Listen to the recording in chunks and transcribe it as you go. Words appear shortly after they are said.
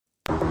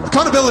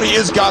Accountability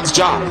is God's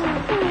job,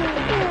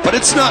 but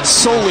it's not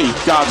solely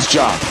God's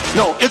job.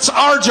 No, it's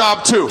our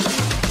job too.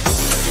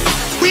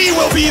 We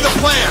will be the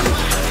plan.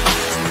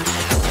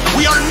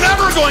 We are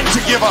never going to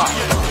give up.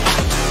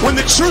 When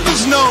the truth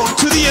is known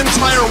to the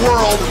entire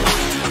world,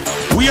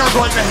 we are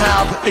going to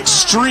have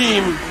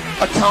extreme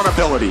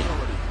accountability.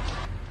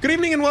 Good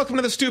evening and welcome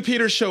to the Stu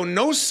Peters Show.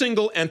 No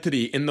single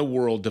entity in the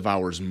world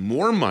devours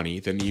more money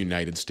than the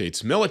United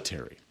States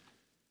military.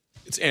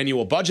 Its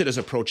annual budget is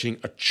approaching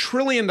 $1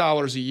 trillion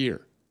a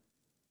year.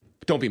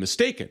 But don't be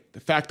mistaken. The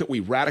fact that we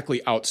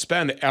radically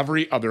outspend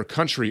every other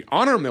country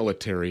on our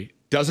military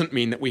doesn't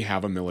mean that we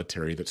have a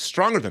military that's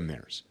stronger than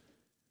theirs.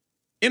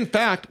 In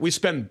fact, we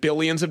spend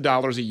billions of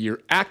dollars a year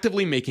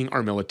actively making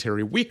our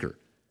military weaker.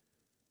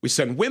 We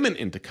send women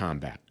into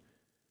combat.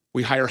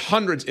 We hire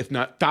hundreds, if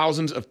not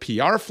thousands, of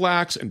PR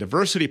flacks and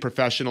diversity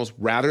professionals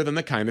rather than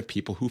the kind of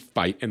people who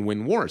fight and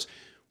win wars.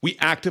 We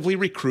actively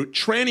recruit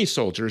tranny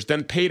soldiers,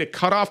 then pay to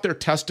cut off their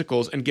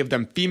testicles and give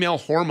them female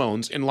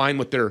hormones in line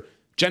with their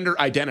gender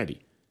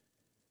identity.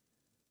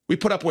 We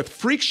put up with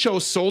freak show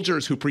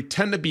soldiers who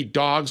pretend to be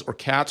dogs or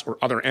cats or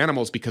other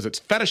animals because it's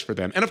fetish for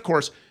them. And of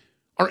course,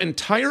 our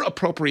entire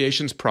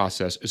appropriations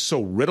process is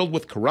so riddled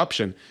with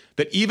corruption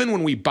that even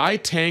when we buy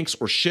tanks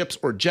or ships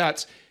or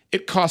jets,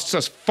 it costs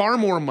us far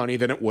more money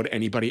than it would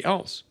anybody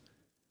else.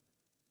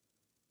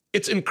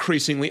 It's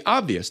increasingly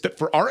obvious that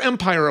for our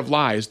empire of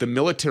lies, the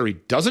military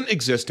doesn't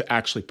exist to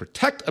actually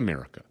protect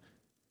America.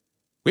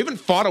 We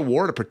haven't fought a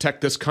war to protect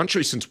this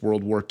country since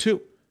World War II.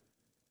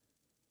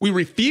 We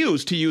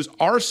refuse to use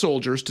our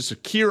soldiers to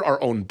secure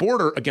our own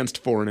border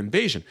against foreign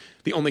invasion.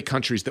 The only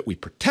countries that we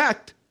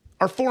protect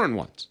are foreign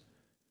ones.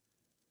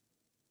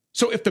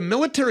 So if the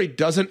military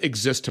doesn't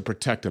exist to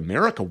protect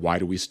America, why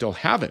do we still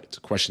have it? It's a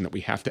question that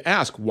we have to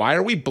ask. Why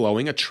are we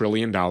blowing $1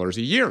 trillion a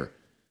year?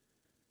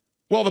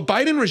 Well, the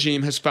Biden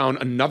regime has found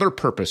another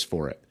purpose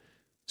for it: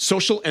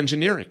 social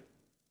engineering.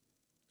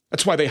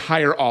 That's why they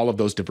hire all of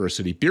those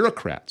diversity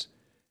bureaucrats.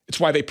 It's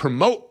why they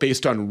promote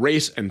based on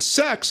race and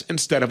sex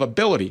instead of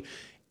ability.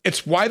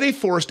 It's why they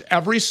forced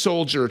every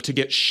soldier to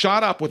get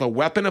shot up with a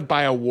weapon of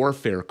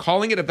biowarfare,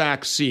 calling it a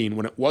vaccine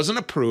when it wasn't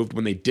approved,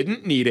 when they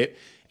didn't need it,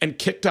 and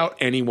kicked out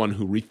anyone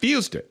who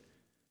refused it.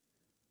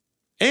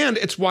 And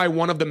it's why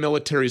one of the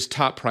military's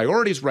top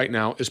priorities right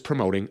now is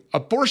promoting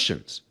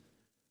abortions.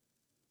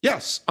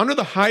 Yes, under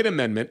the Hyde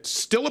Amendment,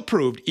 still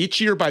approved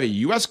each year by the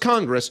U.S.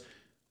 Congress,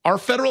 our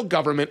federal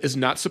government is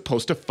not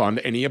supposed to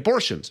fund any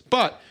abortions.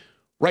 But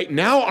right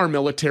now, our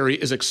military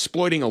is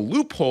exploiting a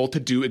loophole to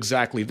do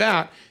exactly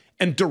that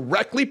and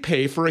directly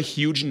pay for a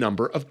huge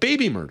number of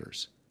baby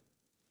murders.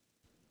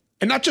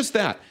 And not just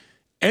that,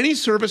 any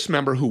service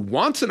member who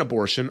wants an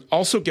abortion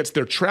also gets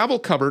their travel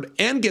covered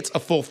and gets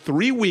a full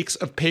 3 weeks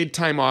of paid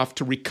time off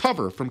to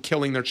recover from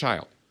killing their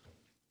child.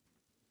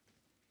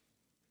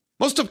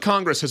 Most of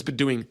Congress has been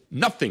doing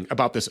nothing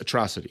about this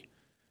atrocity,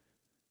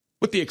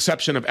 with the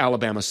exception of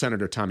Alabama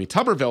Senator Tommy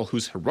Tuberville,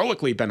 who's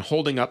heroically been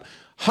holding up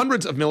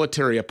hundreds of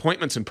military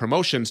appointments and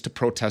promotions to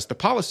protest the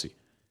policy.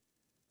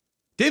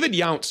 David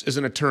Younts is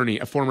an attorney,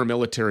 a former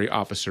military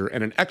officer,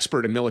 and an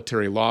expert in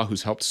military law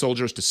who's helped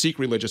soldiers to seek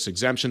religious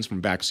exemptions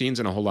from vaccines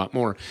and a whole lot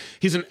more.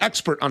 He's an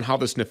expert on how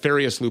this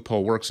nefarious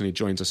loophole works, and he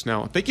joins us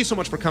now. Thank you so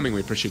much for coming. We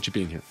appreciate you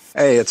being here.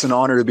 Hey, it's an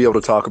honor to be able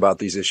to talk about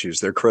these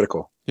issues. They're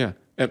critical. Yeah,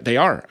 they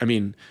are. I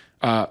mean,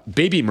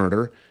 baby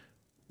murder,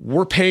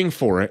 we're paying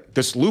for it,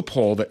 this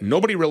loophole that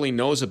nobody really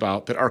knows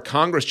about, that our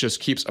Congress just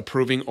keeps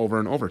approving over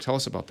and over. Tell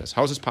us about this.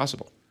 How is this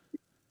possible?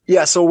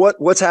 Yeah, so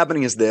what's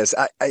happening is this.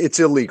 It's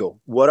illegal.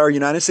 What our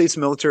United States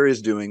military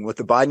is doing, what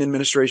the Biden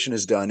administration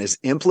has done, is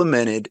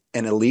implemented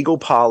an illegal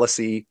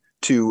policy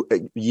to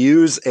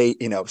use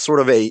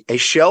a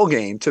shell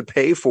game to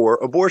pay for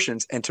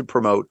abortions and to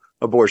promote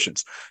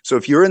abortions. So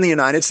if you're in the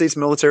United States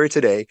military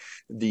today,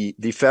 the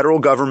federal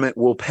government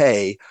will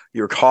pay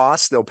your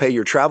costs, they'll pay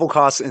your travel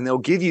costs, and they'll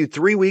give you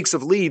 3 weeks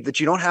of leave that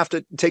you don't have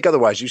to take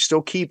otherwise. You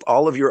still keep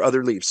all of your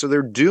other leave. So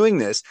they're doing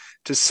this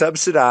to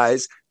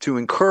subsidize, to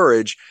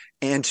encourage,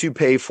 and to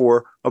pay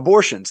for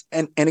abortions.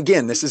 And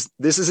again, this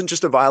isn't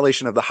just a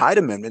violation of the Hyde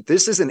Amendment.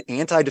 This is an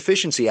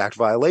Anti-Deficiency Act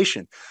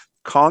violation.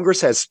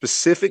 Congress has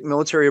specific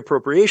military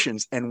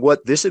appropriations, and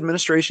what this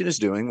administration is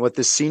doing, what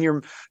the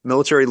senior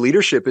military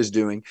leadership is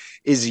doing,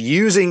 is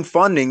using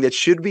funding that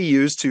should be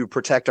used to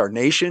protect our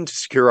nation, to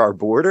secure our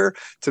border,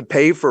 to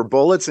pay for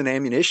bullets and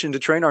ammunition, to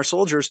train our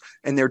soldiers,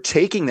 and they're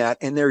taking that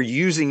and they're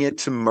using it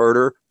to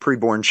murder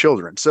preborn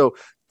children. So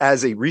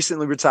as a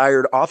recently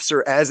retired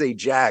officer, as a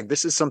JAG,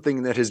 this is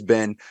something that has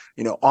been,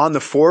 on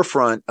the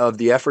forefront of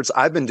the efforts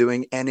I've been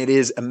doing. And it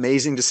is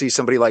amazing to see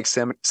somebody like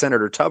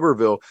Senator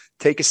Tuberville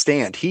take a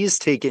stand. He's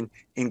taken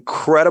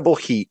incredible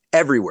heat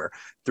everywhere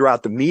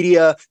throughout the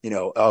media.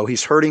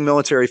 He's hurting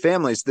military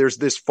families. There's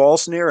this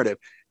false narrative,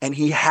 and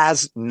he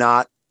has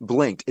not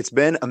blinked. It's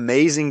been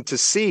amazing to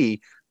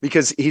see,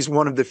 because he's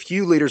one of the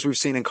few leaders we've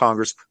seen in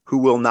Congress who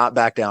will not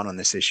back down on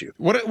this issue.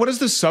 What is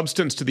the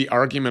substance to the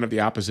argument of the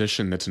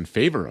opposition that's in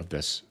favor of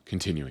this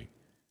continuing?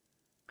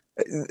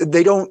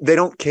 They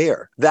don't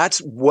care. That's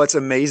what's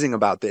amazing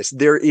about this.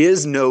 There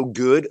is no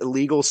good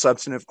legal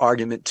substantive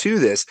argument to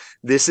this.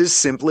 This is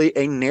simply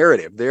a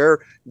narrative.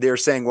 They're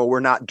saying, well, we're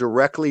not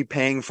directly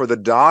paying for the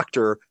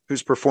doctor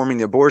who's performing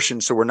the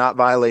abortion, so we're not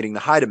violating the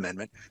Hyde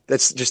Amendment.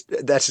 That's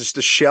just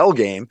a shell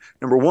game.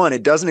 Number one,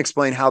 it doesn't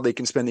explain how they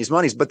can spend these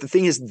monies. But the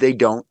thing is, they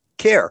don't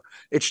care.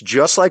 It's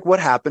just like what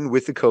happened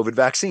with the COVID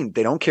vaccine.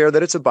 They don't care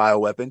that it's a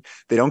bioweapon.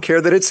 They don't care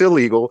that it's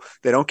illegal.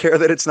 They don't care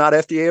that it's not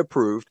FDA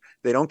approved.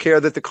 They don't care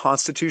that the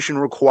Constitution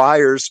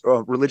requires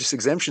religious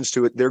exemptions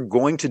to it. They're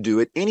going to do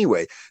it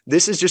anyway.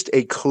 This is just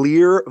a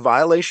clear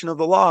violation of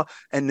the law,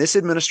 and this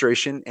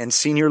administration and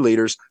senior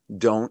leaders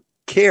don't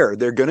care.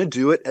 They're going to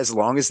do it as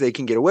long as they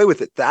can get away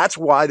with it. That's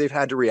why they've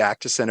had to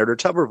react to Senator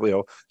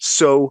Tuberville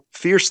so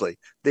fiercely.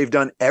 They've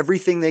done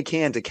everything they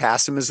can to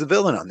cast him as the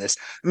villain on this.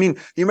 I mean,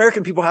 the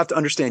American people have to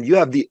understand, you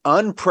have the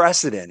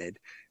unprecedented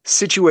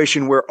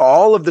situation where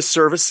all of the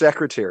service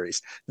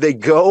secretaries, they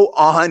go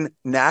on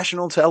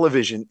national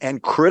television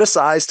and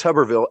criticize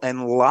Tuberville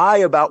and lie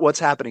about what's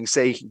happening,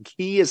 say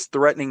he is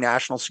threatening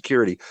national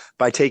security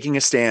by taking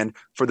a stand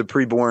for the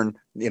preborn,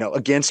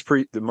 against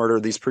the murder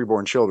of these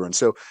preborn children.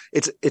 So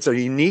it's a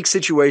unique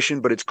situation,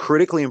 but it's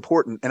critically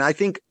important. And I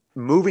think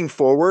moving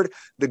forward,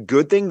 the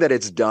good thing that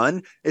it's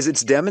done is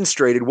it's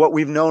demonstrated what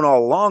we've known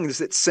all along, is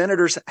that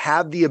senators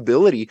have the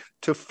ability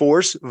to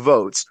force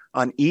votes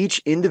on each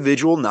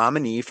individual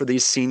nominee for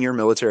these senior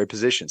military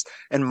positions.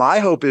 And my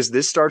hope is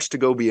this starts to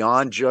go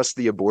beyond just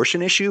the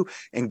abortion issue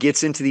and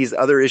gets into these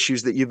other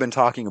issues that you've been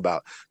talking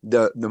about,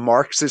 the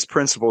Marxist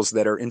principles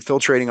that are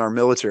infiltrating our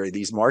military,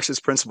 these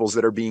Marxist principles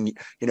that are being,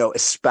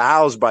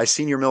 espoused by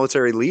senior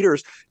military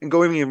leaders, and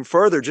going even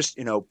further, just,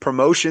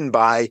 promotion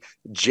by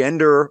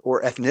gender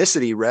or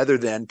ethnicity rather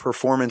than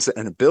performance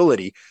and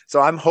ability.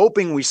 So I'm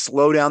hoping we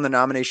slow down the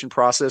nomination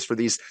process for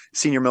these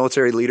senior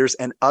military leaders,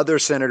 and other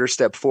senators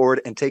step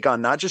forward and take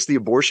on not just the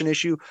abortion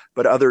issue,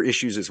 but other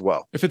issues as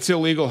well. If it's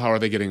illegal, how are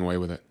they getting away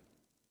with it?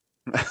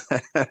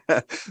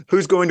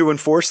 Who's going to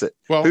enforce it?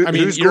 Well,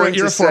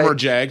 you're a former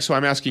JAG, so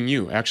I'm asking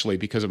you, actually,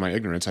 because of my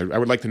ignorance. I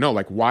would like to know,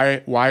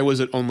 why was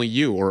it only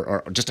you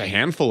or just a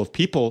handful of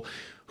people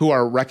who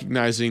are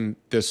recognizing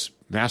this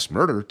mass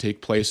murder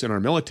take place in our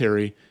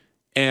military,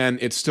 and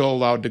it's still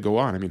allowed to go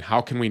on? I mean,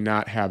 how can we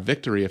not have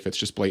victory if it's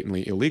just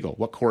blatantly illegal?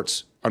 What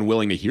court's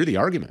unwilling to hear the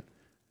argument?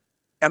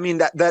 I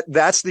mean,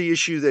 that's the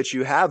issue that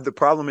you have. The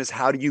problem is,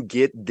 how do you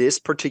get this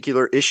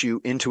particular issue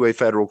into a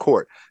federal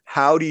court?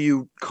 How do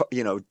you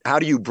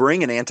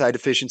bring an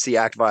Anti-Deficiency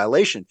Act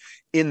violation?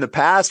 In the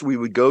past, we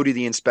would go to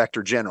the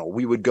Inspector General.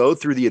 We would go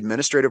through the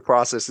administrative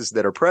processes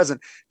that are present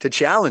to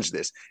challenge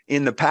this.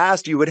 In the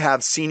past, you would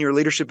have senior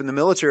leadership in the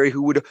military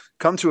who would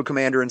come to a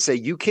commander and say,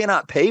 you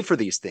cannot pay for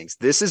these things.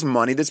 This is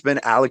money that's been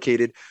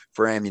allocated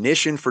for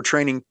ammunition, for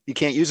training. You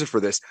can't use it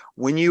for this.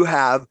 When you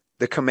have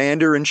the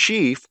commander in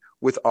chief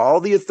with all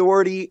the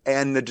authority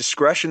and the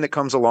discretion that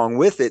comes along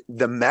with it,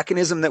 the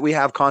mechanism that we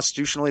have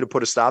constitutionally to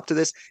put a stop to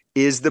this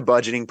is the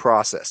budgeting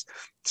process.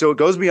 So it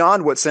goes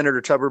beyond what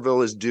Senator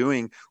Tuberville is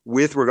doing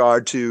with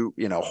regard to,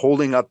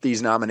 holding up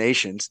these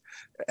nominations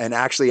and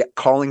actually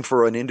calling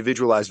for an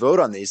individualized vote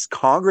on these.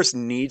 Congress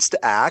needs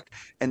to act,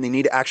 and they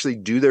need to actually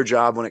do their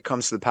job when it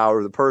comes to the power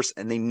of the purse,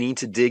 and they need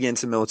to dig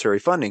into military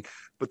funding.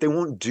 But they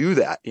won't do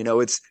that.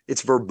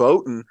 It's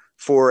verboten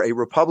for a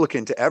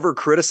Republican to ever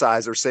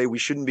criticize or say we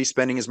shouldn't be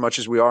spending as much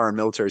as we are on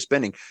military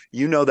spending.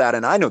 You know that,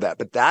 and I know that,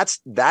 but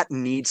that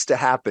needs to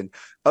happen.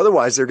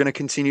 Otherwise, they're going to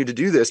continue to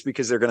do this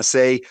because they're going to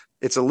say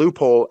it's a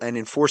loophole, and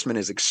enforcement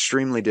is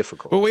extremely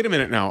difficult. Well, wait a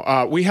minute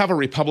now. We have a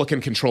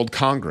Republican-controlled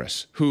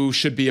Congress who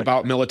should be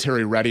about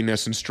military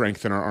readiness and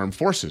strength in our armed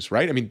forces,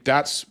 right? I mean,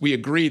 we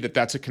agree that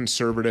that's a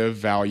conservative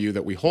value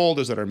that we hold,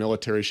 is that our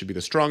military should be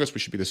the strongest, we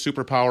should be the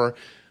superpower.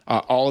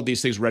 All of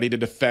these things ready to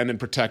defend and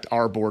protect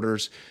our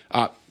borders.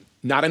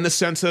 Not in the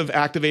sense of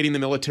activating the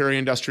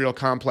military-industrial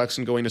complex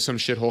and going to some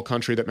shithole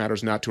country that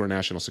matters not to our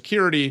national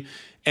security,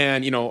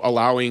 and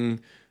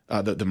allowing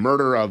the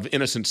murder of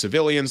innocent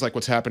civilians like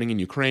what's happening in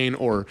Ukraine,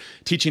 or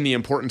teaching the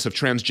importance of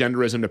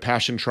transgenderism to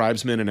Pashtun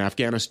tribesmen in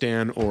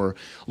Afghanistan, or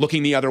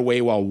looking the other way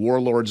while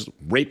warlords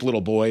rape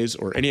little boys,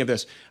 or any of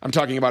this. I'm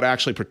talking about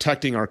actually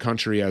protecting our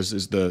country as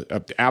is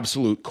the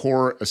absolute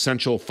core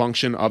essential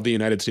function of the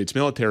United States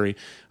military.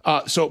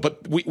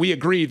 But we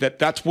agree that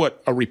that's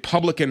what a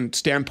Republican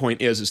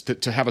standpoint is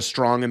to have a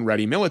strong and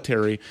ready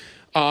military.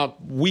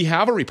 We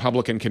have a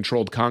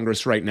Republican-controlled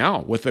Congress right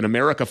now with an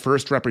America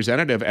First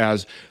representative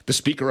as the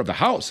Speaker of the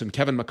House, and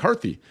Kevin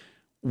McCarthy.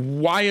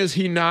 Why is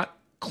he not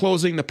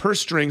closing the purse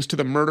strings to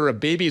the murder of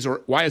babies,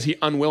 or why is he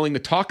unwilling to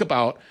talk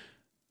about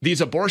these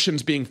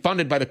abortions being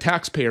funded by the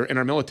taxpayer in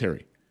our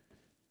military?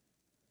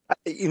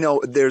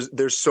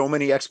 There's so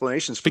many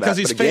explanations for because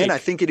that. He's but again, fake. I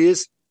think it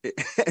is.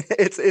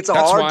 It's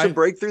hard to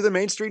break through the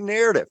mainstream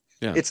narrative.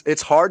 Yeah.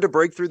 It's hard to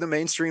break through the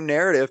mainstream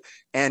narrative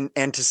and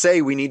to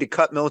say we need to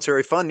cut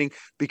military funding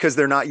because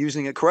they're not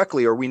using it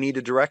correctly, or we need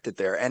to direct it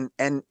there. And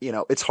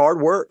it's hard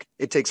work.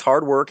 It takes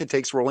hard work. It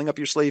takes rolling up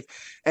your sleeve,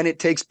 and it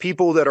takes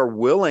people that are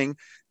willing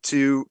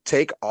to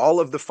take all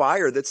of the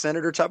fire that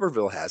Senator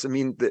Tuberville has. I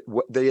mean,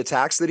 the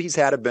attacks that he's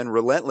had have been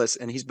relentless,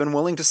 and he's been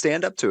willing to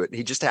stand up to it.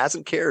 He just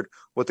hasn't cared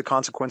what the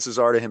consequences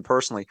are to him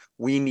personally.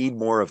 We need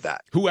more of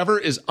that. Whoever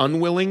is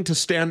unwilling to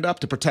stand up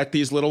to protect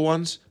these little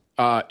ones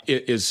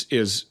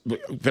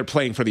they're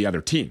playing for the other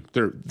team.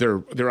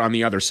 They're on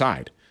the other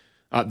side.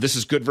 This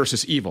is good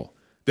versus evil.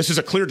 This is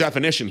a clear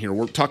definition here.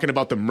 We're talking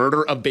about the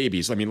murder of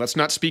babies. I mean, let's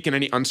not speak in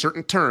any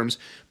uncertain terms.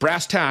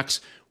 Brass tacks,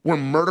 we're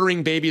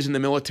murdering babies in the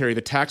military.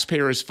 The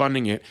taxpayer is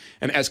funding it.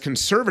 And as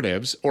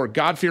conservatives or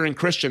God-fearing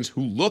Christians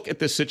who look at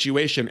this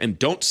situation and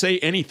don't say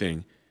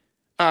anything,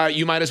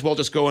 you might as well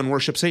just go and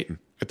worship Satan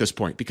at this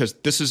point, because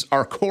this is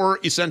our core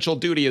essential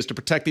duty, is to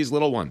protect these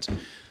little ones.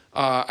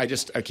 I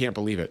can't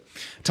believe it.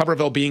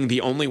 Tuberville being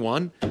the only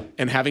one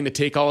and having to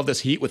take all of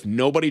this heat with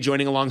nobody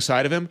joining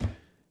alongside of him.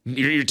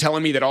 You're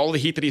telling me that all the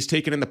heat that he's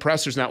taken in the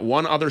press, there's not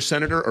one other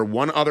senator or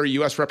one other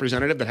U.S.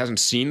 representative that hasn't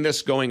seen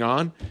this going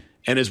on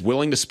and is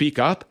willing to speak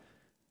up?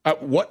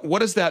 What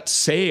does that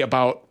say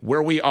about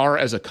where we are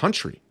as a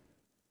country?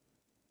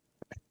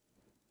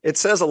 It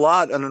says a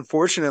lot, and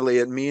unfortunately,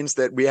 it means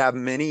that we have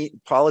many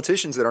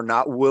politicians that are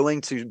not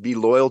willing to be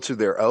loyal to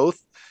their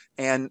oath.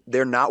 And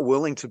they're not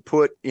willing to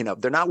put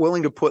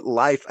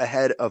life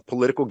ahead of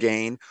political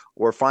gain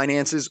or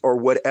finances or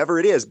whatever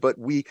it is. But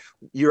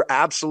you're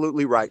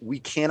absolutely right. We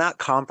cannot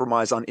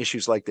compromise on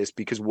issues like this,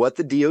 because what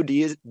the DOD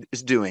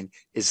is doing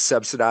is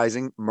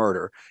subsidizing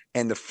murder.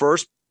 And the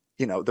first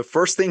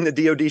thing the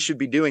DOD should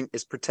be doing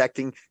is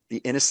protecting the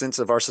innocence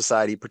of our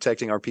society,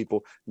 protecting our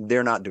people.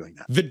 They're not doing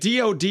that. The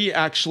DOD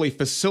actually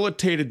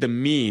facilitated the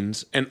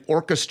means and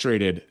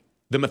orchestrated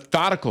the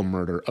methodical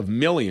murder of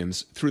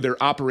millions through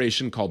their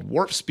operation called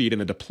Warp Speed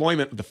and the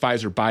deployment of the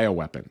Pfizer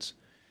bioweapons.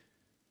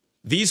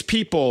 These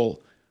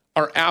people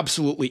are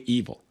absolutely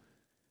evil.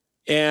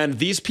 And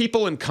these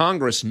people in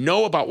Congress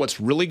know about what's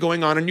really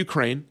going on in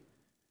Ukraine.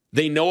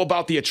 They know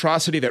about the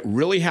atrocity that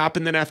really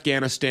happened in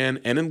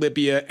Afghanistan and in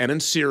Libya and in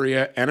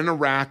Syria and in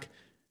Iraq.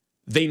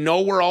 They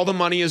know where all the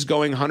money is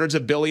going, hundreds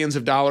of billions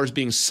of dollars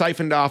being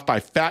siphoned off by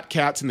fat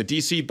cats in the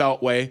DC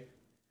Beltway,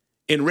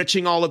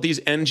 enriching all of these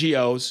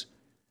NGOs.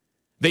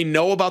 They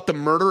know about the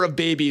murder of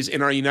babies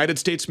in our United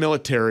States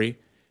military,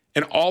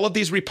 and all of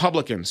these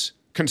Republicans,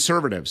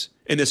 conservatives,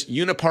 in this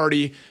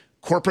uniparty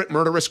corporate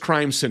murderous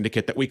crime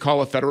syndicate that we call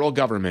a federal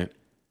government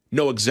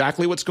know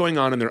exactly what's going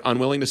on, and they're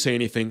unwilling to say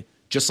anything,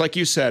 just like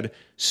you said,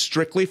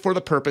 strictly for the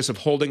purpose of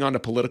holding on to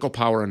political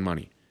power and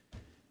money.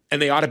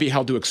 And they ought to be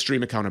held to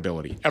extreme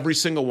accountability. Every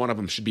single one of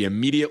them should be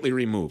immediately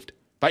removed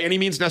by any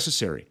means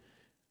necessary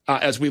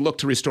as we look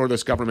to restore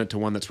this government to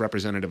one that's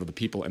representative of the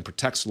people and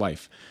protects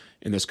life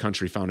in this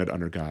country founded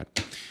under God.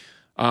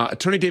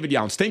 Attorney David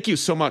Younts, thank you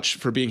so much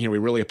for being here. We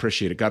really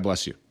appreciate it. God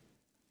bless you.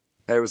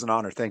 It was an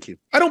honor. Thank you.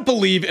 I don't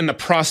believe in the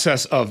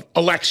process of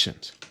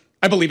elections.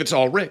 I believe it's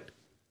all rigged.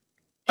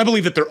 I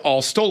believe that they're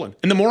all stolen.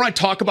 And the more I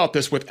talk about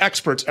this with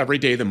experts every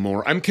day, the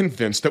more I'm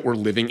convinced that we're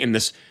living in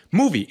this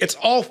movie. It's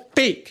all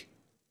fake.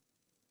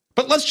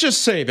 But let's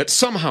just say that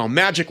somehow,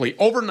 magically,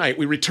 overnight,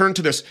 we return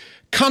to this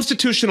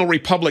constitutional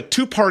republic,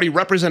 two-party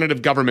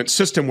representative government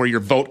system where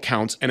your vote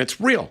counts and it's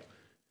real.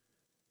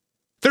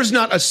 There's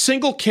not a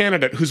single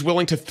candidate who's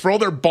willing to throw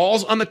their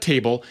balls on the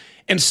table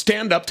and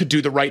stand up to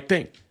do the right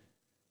thing.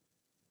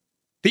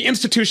 The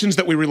institutions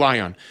that we rely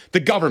on, the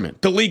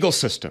government, the legal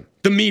system,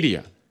 the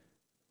media,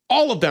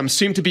 all of them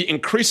seem to be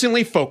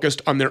increasingly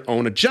focused on their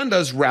own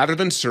agendas rather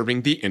than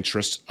serving the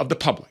interests of the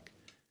public.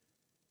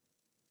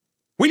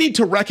 We need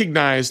to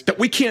recognize that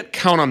we can't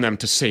count on them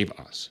to save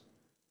us.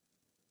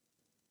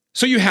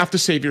 So you have to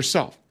save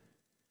yourself.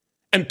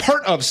 And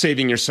part of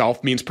saving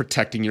yourself means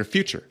protecting your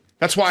future.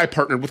 That's why I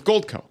partnered with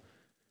Goldco.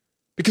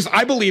 Because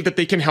I believe that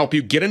they can help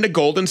you get into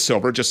gold and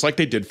silver just like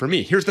they did for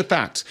me. Here's the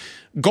facts.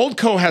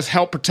 Goldco has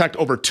helped protect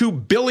over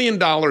 $2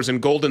 billion in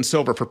gold and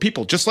silver for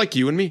people just like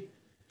you and me.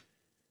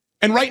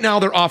 And right now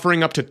they're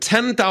offering up to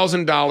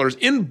 $10,000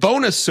 in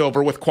bonus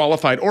silver with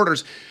qualified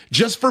orders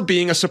just for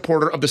being a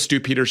supporter of the Stu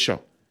Peters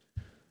Show.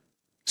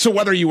 So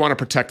whether you want to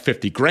protect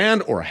 50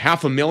 grand or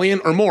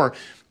 $500,000 or more,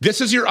 this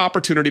is your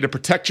opportunity to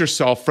protect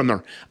yourself from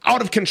their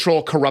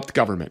out-of-control, corrupt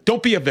government.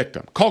 Don't be a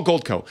victim. Call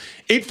Goldco.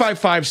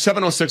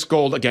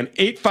 855-706-GOLD. Again,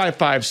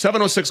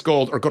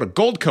 855-706-GOLD, or go to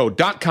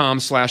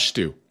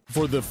goldco.com/Stu.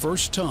 For the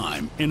first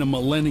time in a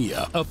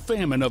millennia, a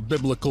famine of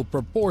biblical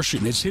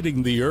proportion is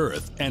hitting the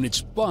earth, and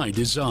it's by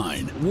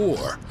design.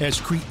 War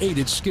has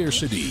created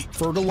scarcity.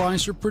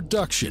 Fertilizer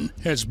production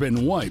has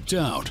been wiped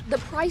out. The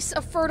price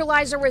of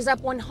fertilizer is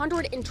up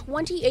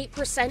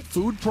 128%.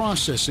 Food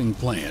processing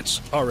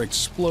plants are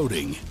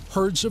exploding.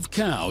 Herds of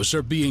cows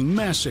are being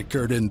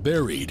massacred and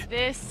buried.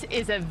 This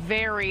is a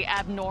very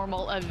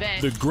abnormal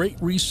event. The Great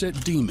Reset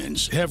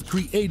demons have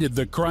created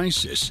the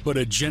crisis, but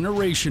a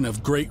generation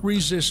of great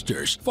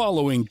resistors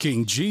following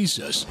King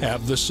Jesus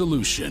have the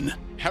solution.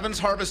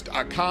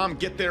 HeavensHarvest.com.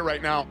 Get there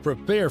right now.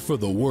 Prepare for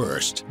the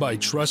worst by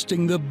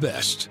trusting the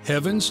best.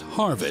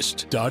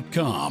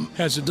 HeavensHarvest.com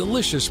has a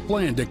delicious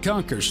plan to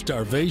conquer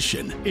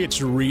starvation.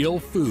 It's real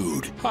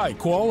food, high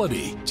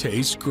quality,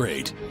 tastes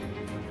great.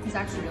 It's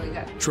actually really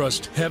good.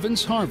 Trust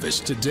Heaven's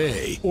Harvest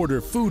today.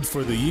 Order food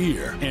for the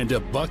year and a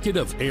bucket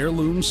of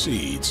heirloom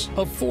seeds.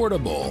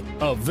 Affordable,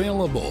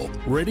 available,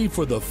 ready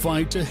for the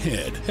fight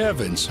ahead.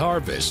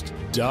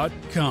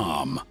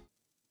 HeavensHarvest.com.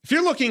 If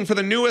you're looking for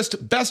the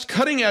newest, best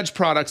cutting-edge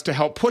products to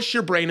help push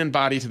your brain and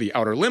body to the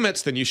outer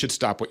limits, then you should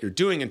stop what you're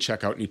doing and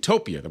check out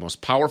Nootopia, the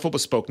most powerful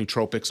bespoke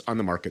nootropics on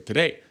the market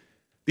today.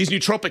 These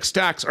nootropic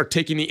stacks are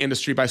taking the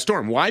industry by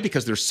storm. Why?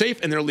 Because they're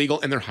safe and they're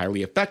legal and they're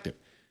highly effective.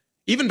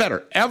 Even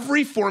better,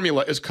 every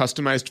formula is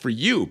customized for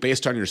you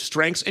based on your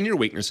strengths and your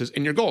weaknesses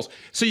and your goals,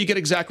 so you get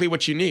exactly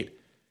what you need.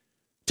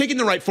 Taking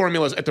the right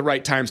formulas at the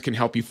right times can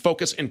help you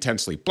focus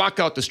intensely, block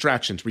out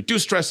distractions,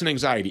 reduce stress and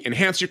anxiety,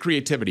 enhance your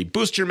creativity,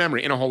 boost your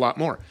memory, and a whole lot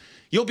more.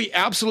 You'll be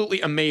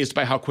absolutely amazed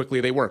by how quickly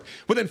they work.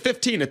 Within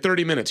 15 to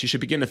 30 minutes, you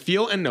should begin to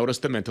feel and notice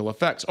the mental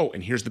effects. Oh,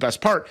 and here's the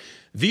best part.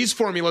 These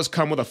formulas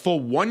come with a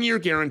full 1-year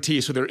guarantee,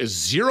 so there is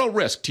zero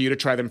risk to you to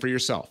try them for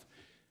yourself.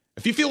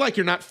 If you feel like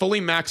you're not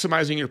fully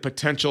maximizing your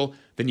potential,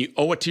 then you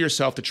owe it to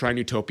yourself to try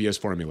Nootopia's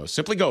formulas.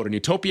 Simply go to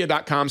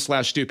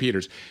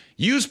Nootopia.com/StuPeters.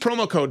 Use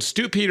promo code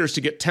StuPeters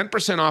to get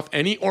 10% off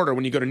any order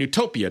when you go to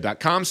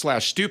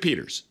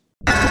Nootopia.com/StuPeters.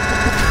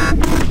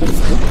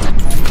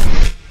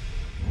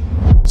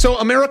 So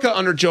America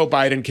under Joe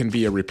Biden can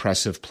be a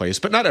repressive place,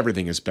 but not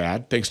everything is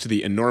bad. Thanks to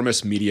the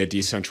enormous media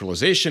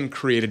decentralization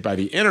created by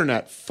the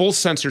internet, full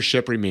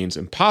censorship remains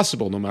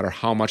impossible no matter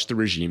how much the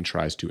regime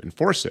tries to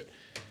enforce it.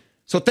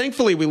 So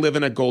thankfully, we live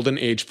in a golden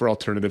age for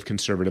alternative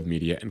conservative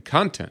media and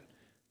content.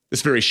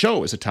 This very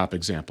show is a top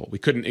example. We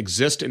couldn't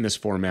exist in this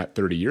format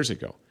 30 years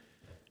ago.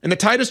 And the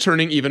tide is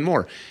turning even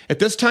more. At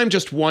this time,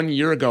 just 1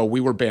 year ago,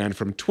 we were banned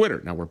from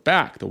Twitter. Now we're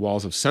back. The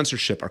walls of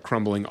censorship are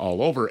crumbling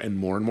all over, and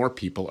more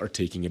people are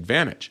taking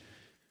advantage.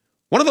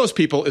 One of those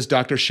people is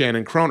Dr.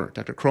 Shannon Kroner.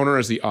 Dr. Kroner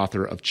is the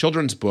author of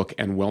children's book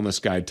and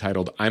wellness guide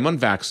titled I'm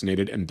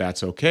Unvaccinated and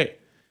That's Okay.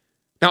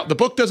 Now, the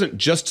book doesn't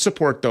just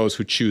support those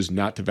who choose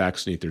not to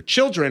vaccinate their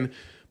children,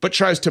 but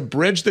tries to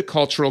bridge the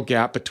cultural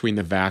gap between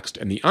the vaxxed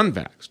and the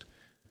unvaxxed.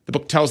 The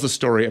book tells the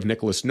story of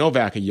Nicholas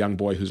Novak, a young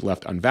boy who's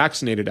left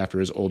unvaccinated after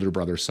his older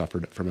brother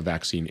suffered from a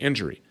vaccine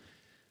injury.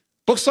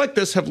 Books like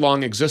this have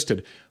long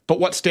existed, but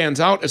what stands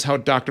out is how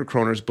Dr.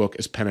 Kroner's book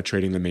is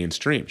penetrating the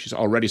mainstream. She's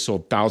already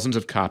sold thousands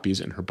of copies,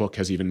 and her book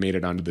has even made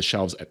it onto the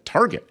shelves at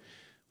Target.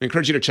 We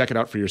encourage you to check it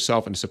out for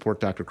yourself and support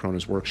Dr.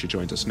 Kroner's work. She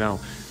joins us now.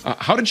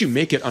 How did you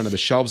make it onto the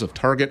shelves of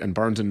Target and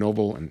Barnes &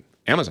 Noble and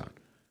Amazon?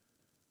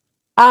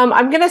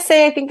 I'm going to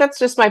say I think that's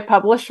just my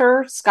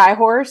publisher,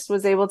 Skyhorse,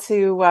 was able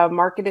to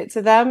market it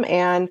to them.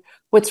 And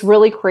what's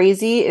really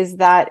crazy is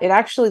that it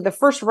actually, the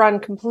first run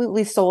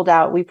completely sold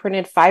out. We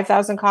printed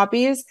 5,000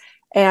 copies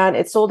and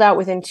it sold out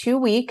within 2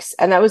 weeks.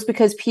 And that was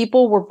because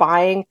people were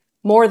buying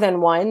more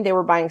than one. They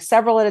were buying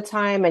several at a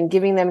time and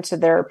giving them to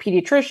their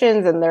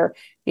pediatricians and their,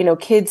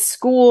 kids'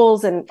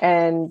 schools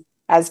and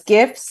as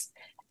gifts.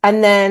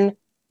 And then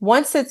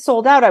once it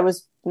sold out, I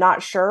was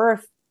not sure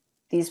if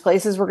these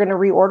places were going to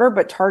reorder,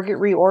 but Target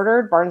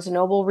reordered, Barnes &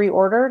 Noble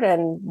reordered,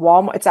 and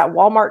Walmart. It's at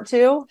Walmart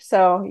too.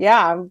 So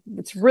yeah,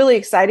 it's really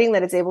exciting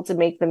that it's able to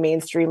make the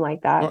mainstream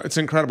like that. Well, it's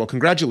incredible.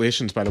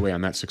 Congratulations, by the way,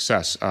 on that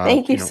success.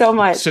 Thank you so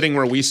much. Sitting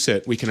where we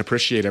sit, we can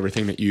appreciate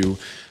everything that you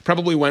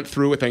probably went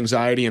through with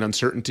anxiety and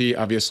uncertainty.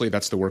 Obviously,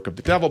 that's the work of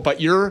the devil. But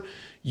your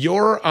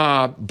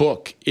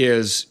book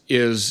is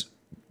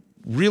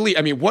really,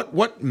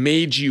 what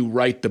made you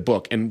write the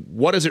book, and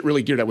what is it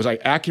really geared at? Was I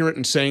accurate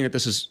in saying that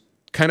this is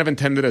kind of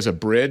intended as a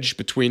bridge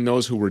between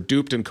those who were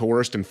duped and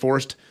coerced and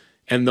forced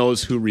and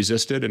those who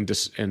resisted and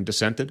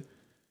dissented?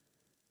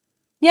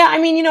 Yeah, I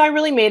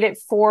really made it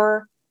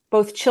for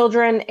both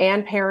children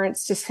and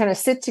parents to kind of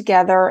sit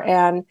together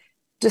and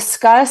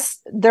discuss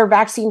their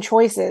vaccine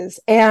choices,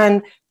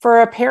 and for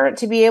a parent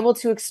to be able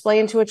to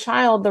explain to a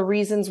child the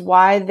reasons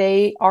why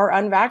they are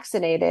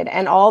unvaccinated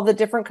and all the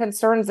different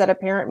concerns that a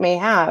parent may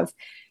have.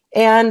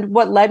 And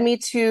what led me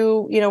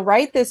to,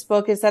 write this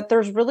book is that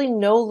there's really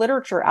no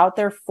literature out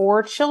there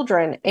for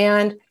children.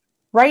 And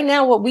right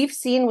now, what we've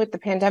seen with the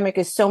pandemic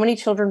is so many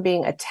children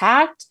being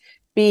attacked,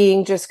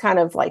 being just kind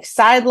of like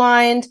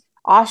sidelined,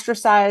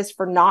 ostracized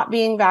for not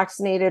being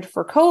vaccinated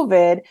for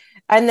COVID.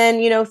 And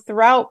then,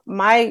 throughout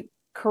my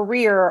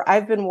career,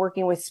 I've been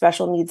working with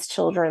special needs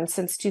children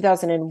since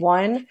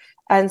 2001.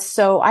 And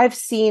so I've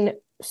seen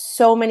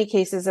so many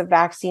cases of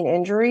vaccine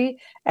injury,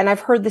 and I've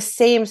heard the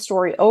same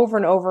story over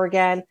and over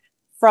again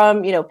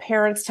from,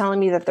 parents telling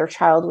me that their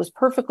child was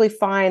perfectly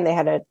fine. They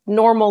had a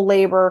normal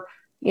labor,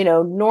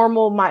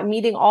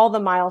 meeting all the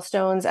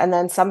milestones. And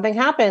then something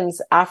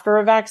happens after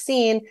a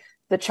vaccine,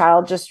 the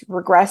child just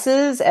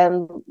regresses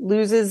and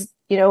loses,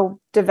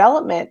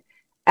 development.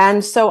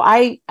 And so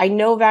I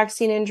know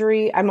vaccine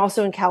injury. I'm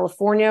also in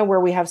California, where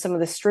we have some of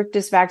the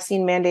strictest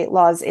vaccine mandate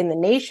laws in the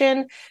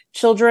nation.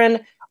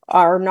 Children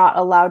are not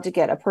allowed to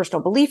get a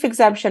personal belief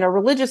exemption, a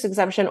religious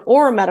exemption,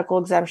 or a medical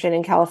exemption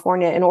in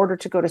California in order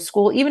to go to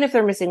school, even if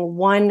they're missing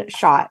one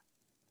shot.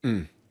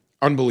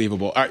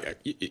 Unbelievable.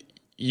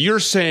 You're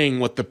saying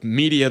what the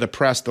media, the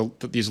press,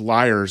 these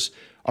liars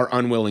are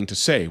unwilling to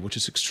say, which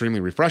is extremely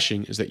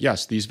refreshing, is that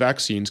yes, these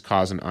vaccines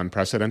cause an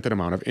unprecedented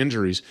amount of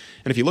injuries.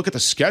 And if you look at the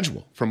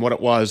schedule from what it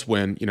was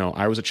when,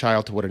 I was a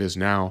child to what it is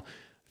now,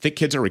 I think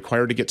kids are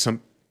required to get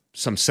some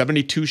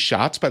 72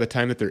 shots by the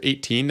time that they're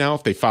 18 now,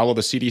 if they follow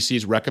the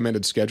CDC's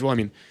recommended schedule. I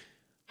mean,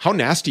 how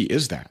nasty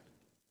is that?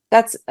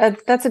 That's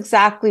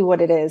exactly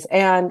what it is.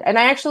 And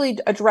I actually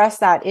address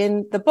that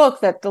in the book,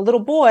 that the little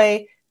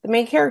boy, the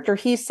main character,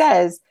 he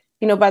says,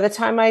 by the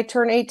time I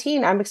turn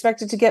 18, I'm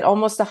expected to get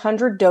almost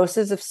 100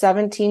 doses of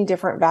 17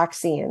 different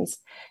vaccines.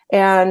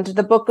 And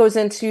the book goes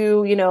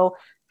into,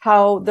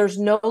 how there's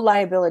no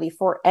liability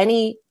for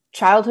any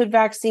childhood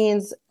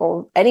vaccines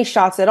or any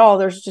shots at all.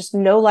 There's just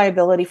no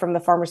liability from the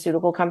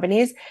pharmaceutical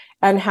companies,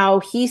 and how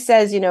he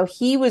says,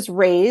 he was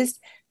raised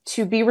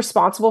to be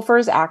responsible for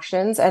his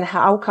actions, and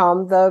how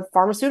come the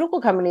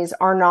pharmaceutical companies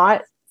are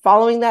not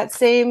following that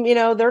same,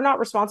 they're not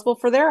responsible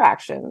for their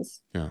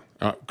actions. Yeah.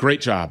 Great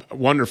job.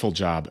 Wonderful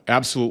job.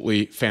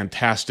 Absolutely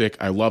fantastic.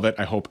 I love it.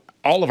 I hope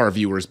all of our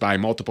viewers buy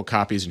multiple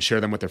copies and share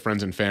them with their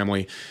friends and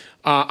family.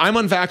 I'm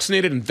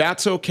Unvaccinated, and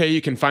that's okay.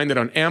 You can find it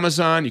on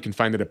Amazon. You can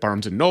find it at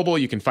Barnes & Noble.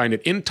 You can find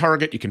it in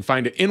Target. You can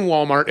find it in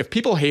Walmart. If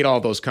people hate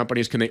all those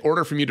companies, can they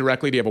order from you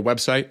directly? Do you have a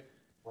website?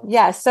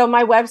 Yes. So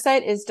my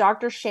website is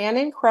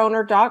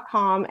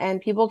drshannonkroner.com, and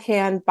people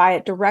can buy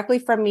it directly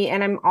from me.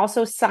 And I'm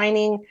also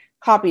signing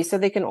copies, so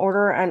they can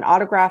order an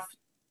autographed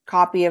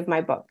copy of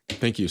my book.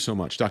 Thank you so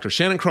much.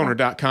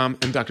 drshannonkroner.com.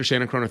 And Dr.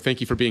 Shannon Kroner, thank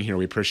you for being here.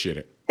 We appreciate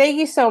it. Thank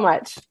you so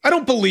much. I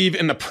don't believe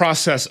in the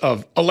process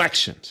of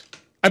elections.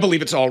 I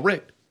believe it's all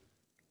rigged.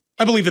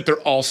 I believe that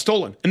they're all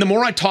stolen. And the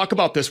more I talk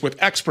about this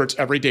with experts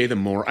every day, the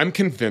more I'm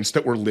convinced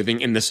that we're living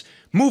in this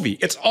movie.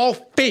 It's all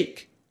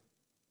fake.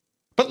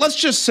 But let's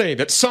just say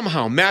that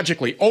somehow,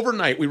 magically,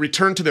 overnight, we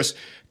return to this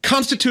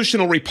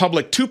constitutional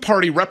republic,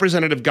 two-party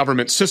representative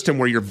government system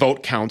where your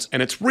vote counts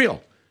and it's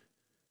real.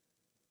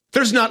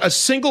 There's not a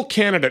single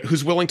candidate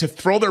who's willing to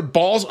throw their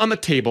balls on the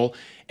table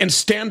and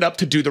stand up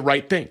to do the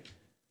right thing.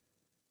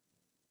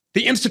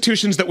 The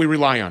institutions that we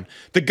rely on,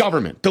 the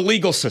government, the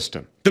legal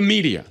system, the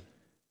media,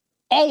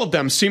 all of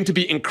them seem to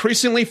be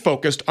increasingly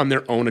focused on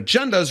their own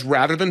agendas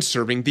rather than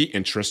serving the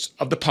interests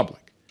of the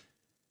public.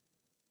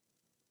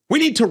 We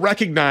need to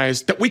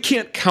recognize that we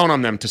can't count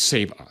on them to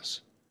save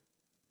us.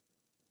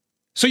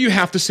 So you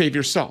have to save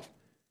yourself.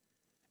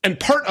 And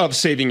part of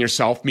saving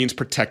yourself means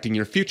protecting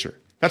your future.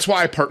 That's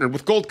why I partnered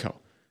with Goldco.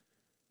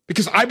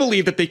 Because I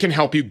believe that they can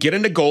help you get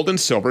into gold and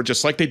silver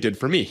just like they did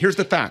for me. Here's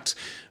the facts.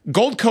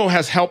 Goldco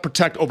has helped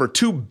protect over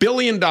 $2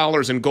 billion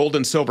in gold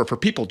and silver for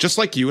people just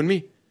like you and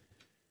me.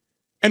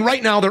 And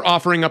right now they're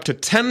offering up to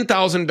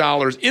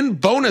 $10,000 in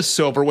bonus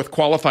silver with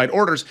qualified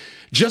orders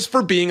just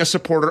for being a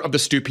supporter of the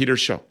Stu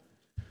Peters Show.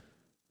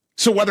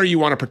 So whether you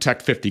want to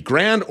protect 50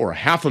 grand or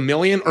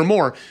 $500,000 or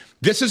more,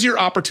 this is your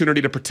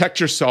opportunity to protect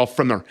yourself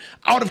from their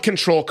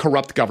out-of-control,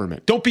 corrupt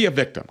government. Don't be a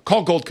victim.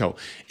 Call Goldco.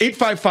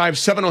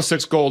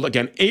 855-706-GOLD.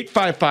 Again,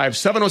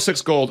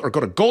 855-706-GOLD, or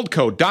go to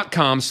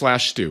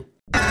goldco.com/Stu.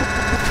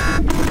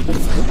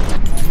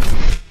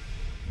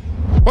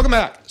 Welcome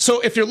back.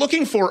 So if you're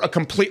looking for a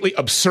completely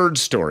absurd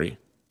story,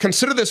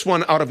 consider this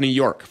one out of New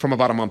York from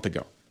about a month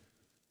ago.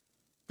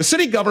 The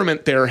city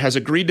government there has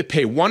agreed to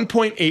pay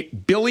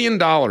 $1.8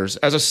 billion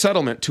as a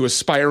settlement to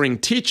aspiring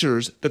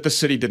teachers that the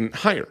city didn't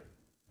hire.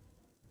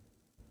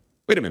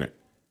 Wait a minute.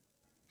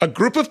 A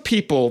group of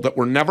people that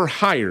were never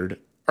hired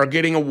are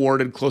getting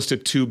awarded close to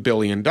 $2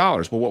 billion.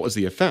 Well, what was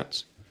the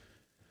offense?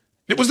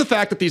 It was the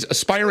fact that these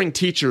aspiring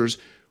teachers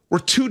were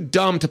too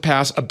dumb to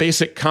pass a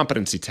basic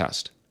competency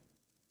test.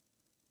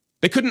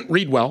 They couldn't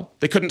read well.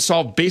 They couldn't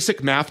solve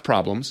basic math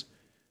problems.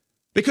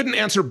 They couldn't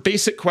answer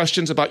basic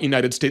questions about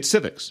United States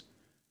civics.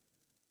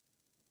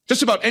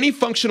 Just about any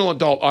functional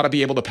adult ought to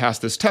be able to pass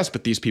this test,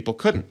 but these people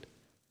couldn't.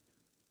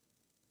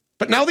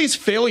 But now these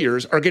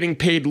failures are getting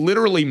paid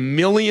literally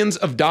millions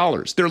of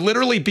dollars. They're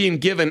literally being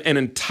given an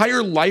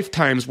entire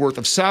lifetime's worth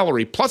of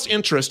salary plus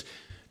interest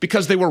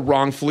because they were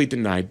wrongfully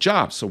denied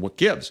jobs. So what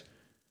gives?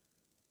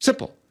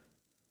 Simple.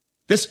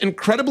 This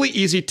incredibly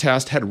easy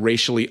test had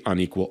racially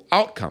unequal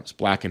outcomes.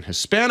 Black and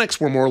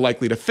Hispanics were more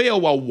likely to fail,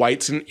 while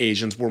whites and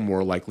Asians were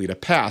more likely to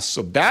pass.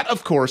 So that,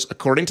 of course,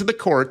 according to the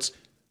courts,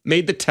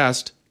 made the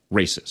test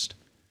racist.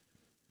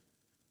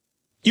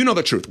 You know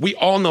the truth. We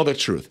all know the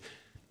truth.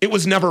 It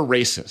was never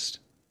racist.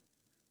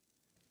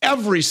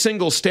 Every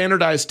single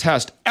standardized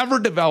test ever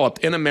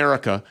developed in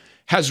America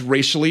has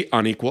racially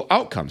unequal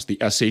outcomes. The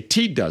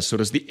SAT does, so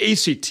does the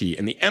ACT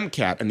and the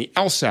MCAT and the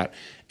LSAT,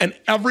 and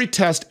every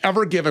test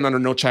ever given under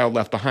No Child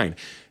Left Behind.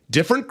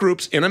 Different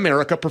groups in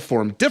America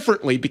perform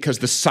differently because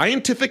the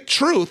scientific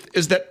truth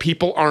is that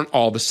people aren't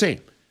all the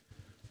same.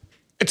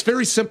 It's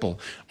very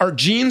simple. Our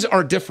genes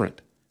are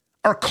different.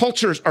 Our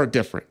cultures are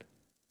different.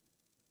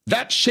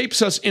 That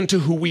shapes us into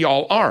who we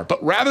all are.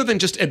 But rather than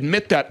just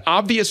admit that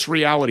obvious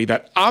reality,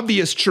 that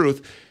obvious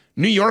truth,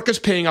 New York is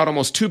paying out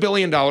almost $2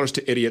 billion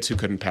to idiots who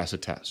couldn't pass a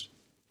test.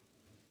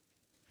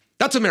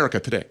 That's America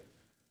today.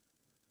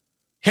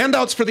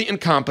 Handouts for the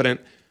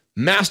incompetent,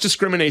 mass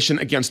discrimination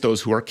against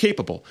those who are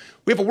capable.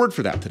 We have a word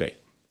for that today: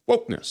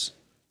 wokeness.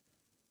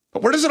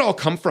 But where does it all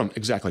come from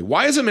exactly?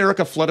 Why is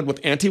America flooded with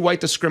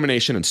anti-white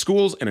discrimination in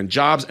schools and in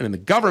jobs and in the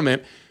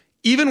government,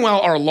 even while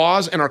our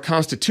laws and our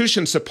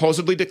Constitution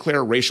supposedly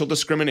declare racial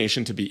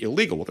discrimination to be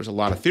illegal? Well, there's a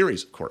lot of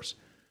theories, of course.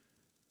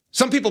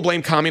 Some people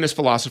blame communist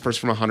philosophers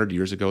from 100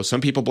 years ago.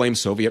 Some people blame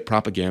Soviet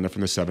propaganda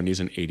from the 70s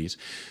and 80s.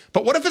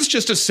 But what if it's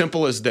just as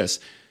simple as this?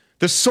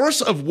 The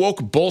source of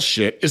woke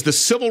bullshit is the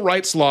civil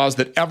rights laws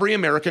that every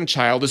American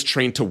child is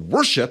trained to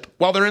worship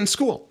while they're in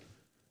school.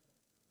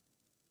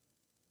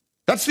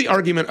 That's the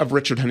argument of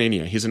Richard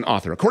Hanania. He's an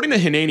author. According to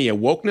Hanania,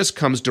 wokeness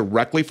comes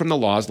directly from the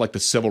laws like the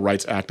Civil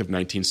Rights Act of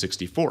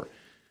 1964.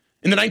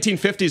 In the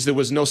 1950s, there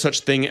was no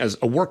such thing as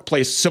a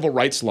workplace civil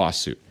rights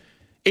lawsuit.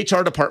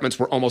 HR departments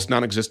were almost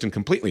non-existent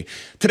completely.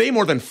 Today,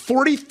 more than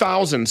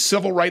 40,000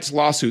 civil rights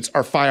lawsuits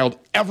are filed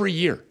every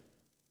year.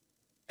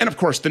 And of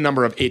course, the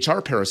number of HR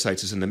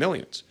parasites is in the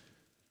millions.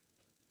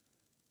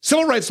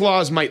 Civil rights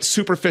laws might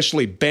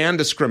superficially ban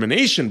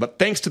discrimination, but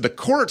thanks to the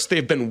courts,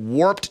 they've been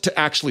warped to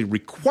actually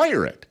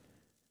require it.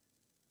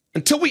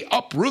 Until we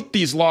uproot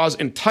these laws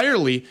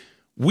entirely,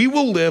 we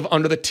will live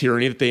under the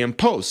tyranny that they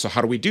impose. So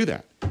how do we do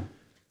that?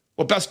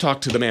 Well, best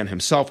talk to the man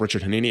himself.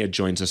 Richard Hanania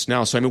joins us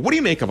now. So, what do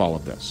you make of all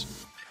of this?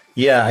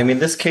 Yeah,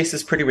 this case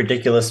is pretty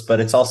ridiculous, but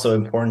it's also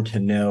important to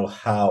know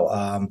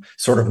how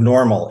sort of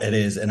normal it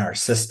is in our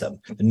system.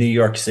 New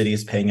York City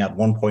is paying out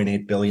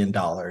 $1.8 billion.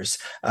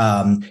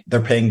 They're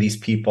paying these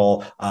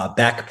people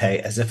back pay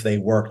as if they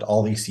worked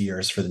all these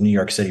years for the New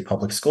York City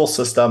public school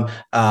system,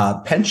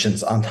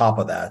 pensions on top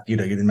of that. You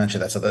didn't mention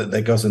that. So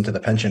that goes into the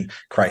pension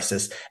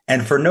crisis.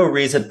 And for no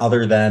reason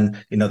other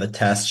than, the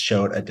test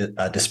showed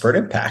a disparate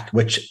impact,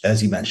 which,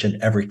 as you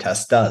mentioned, every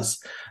test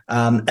does.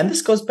 And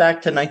this goes back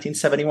to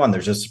 1971.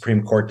 There's a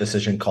Supreme Court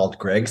decision called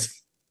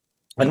Griggs.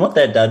 And what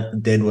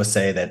that did was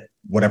say that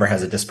whatever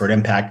has a disparate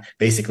impact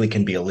basically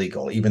can be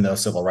illegal, even though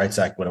Civil Rights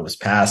Act, when it was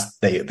passed,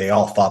 they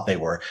all thought they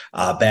were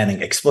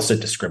banning explicit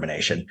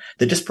discrimination.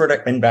 The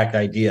disparate impact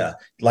idea,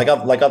 like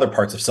other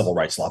parts of civil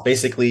rights law,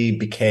 basically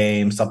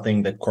became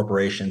something that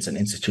corporations and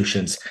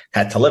institutions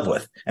had to live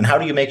with. And how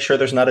do you make sure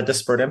there's not a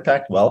disparate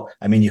impact? Well,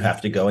 you have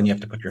to go and you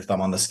have to put your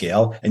thumb on the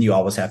scale, and you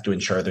always have to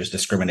ensure there's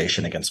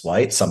discrimination against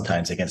whites,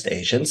 sometimes against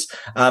Asians.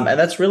 And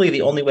that's really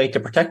the only way to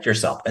protect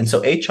yourself. And so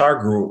HR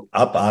grew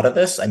up out of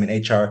this.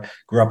 HR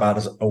grew up out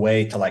as a way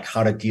to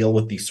how to deal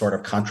with these sort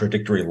of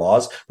contradictory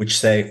laws, which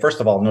say,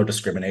 first of all, no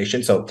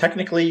discrimination. So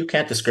technically you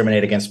can't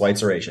discriminate against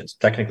whites or Asians.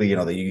 Technically,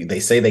 they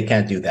say they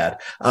can't do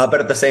that.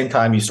 But at the same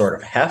time, you sort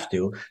of have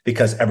to,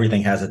 because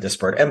everything has a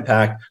disparate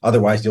impact.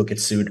 Otherwise you'll get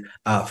sued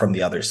from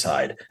the other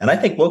side. And I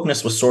think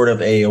wokeness was sort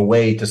of a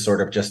way to sort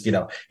of just,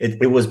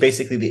 it was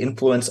basically the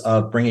influence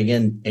of bringing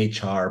in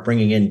HR,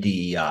 bringing in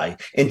DEI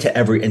into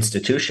every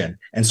institution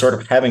and sort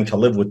of having to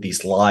live with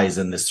these lies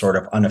and this sort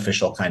of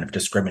unofficial kind of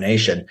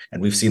discrimination.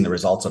 And we've seen the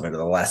results of it in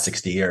the last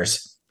 60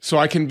 years. So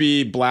I can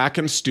be black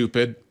and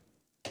stupid,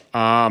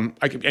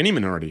 any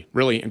minority,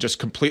 really, and just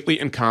completely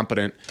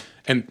incompetent.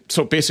 And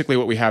so basically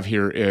what we have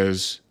here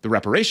is the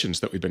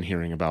reparations that we've been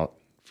hearing about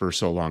for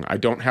so long. I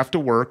don't have to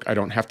work. I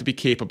don't have to be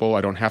capable.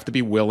 I don't have to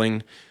be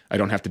willing. I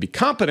don't have to be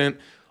competent.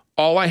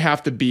 All I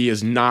have to be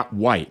is not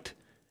white.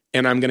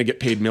 And I'm going to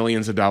get paid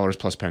millions of dollars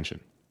plus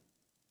pension.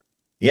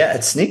 Yeah,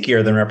 it's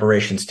sneakier than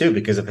reparations too,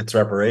 because if it's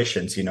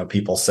reparations,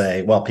 people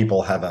say, well,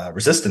 people have a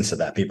resistance to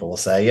that. People will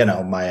say,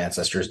 my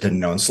ancestors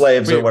didn't own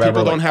slaves or whatever.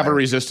 People don't have a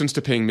resistance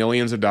to paying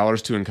millions of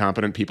dollars to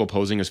incompetent people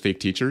posing as fake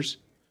teachers?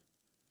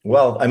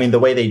 Well, the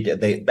way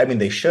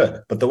they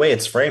should, but the way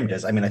it's framed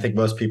is, I think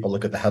most people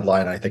look at the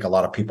headline, and I think a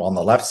lot of people on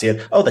the left see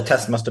it. Oh, the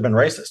test must have been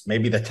racist.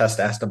 Maybe the test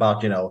asked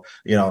about,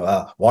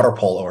 water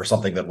polo or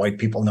something that white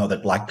people know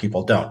that black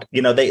people don't.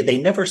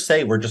 They never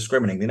say we're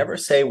discriminating. They never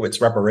say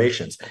it's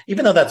reparations,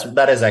 even though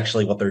that is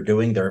actually what they're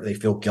doing. They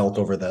feel guilt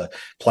over the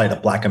plight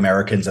of black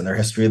Americans and their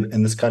history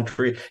in this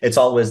country. It's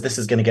always, this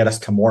is going to get us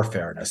to more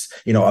fairness.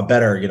 A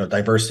better,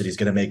 diversity is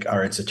going to make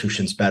our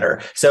institutions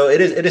better. So it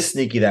is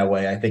sneaky that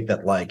way. I think that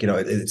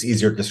it's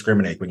easier to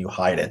discriminate when you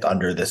hide it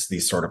under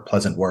these sort of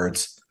pleasant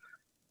words.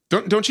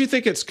 Don't you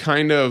think it's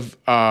kind of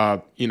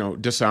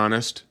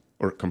dishonest,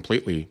 or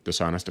completely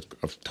dishonest,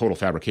 of total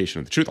fabrication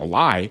of the truth, a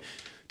lie,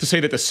 to say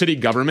that the city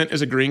government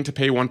is agreeing to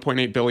pay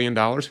 $1.8 billion?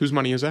 Whose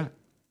money is that?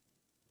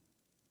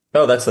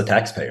 Oh, that's the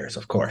taxpayers,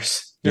 of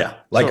course. Yeah.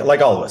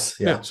 Like always.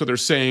 Yeah. So they're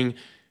saying,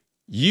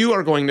 you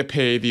are going to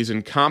pay these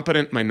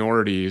incompetent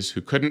minorities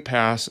who couldn't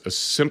pass a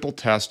simple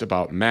test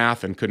about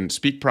math and couldn't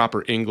speak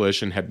proper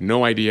English and had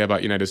no idea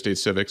about United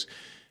States civics.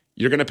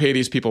 You're going to pay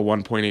these people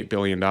 $1.8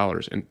 billion.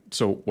 And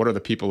so what are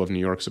the people of New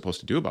York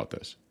supposed to do about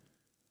this?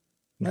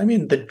 I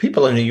mean, the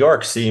people in New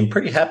York seem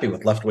pretty happy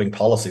with left-wing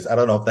policies. I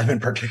don't know if them in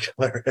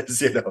particular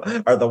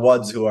are the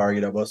ones who are,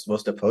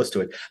 most opposed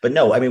to it. But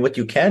no, I mean, what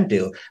you can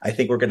do, I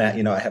think we're gonna,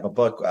 I have a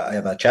book, I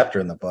have a chapter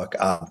in the book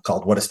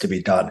called "What Is to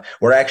Be Done,"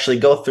 where I actually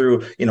go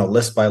through,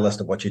 list by list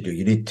of what you do.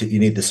 You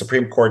need the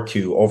Supreme Court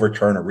to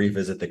overturn or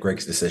revisit the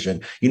Griggs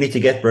decision. You need to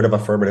get rid of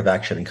affirmative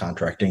action in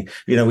contracting.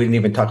 We didn't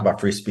even talk about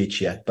free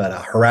speech yet, but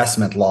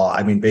harassment law.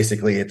 I mean,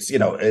 basically,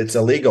 it's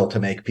illegal to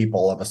make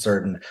people of a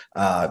certain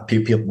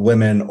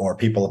women or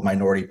people of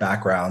minority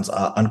backgrounds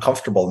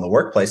uncomfortable in the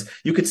workplace.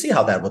 You could see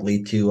how that would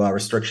lead to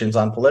restrictions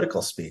on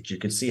political speech. You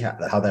could see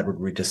how that would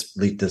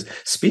lead to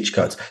speech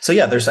codes. So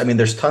yeah,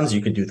 there's tons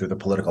you can do through the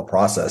political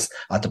process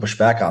to push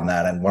back on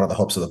that. And one of the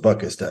hopes of the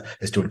book is to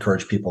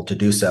encourage people to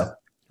do so.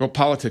 Well,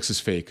 politics is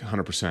fake,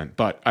 100%.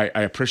 But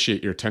I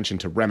appreciate your attention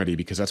to remedy,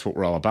 because that's what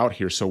we're all about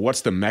here. So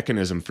what's the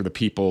mechanism for the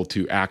people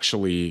to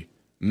actually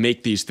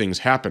make these things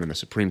happen in the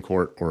Supreme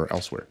Court or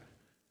elsewhere?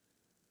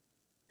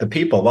 The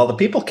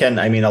people can,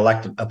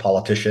 elect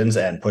politicians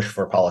and push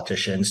for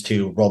politicians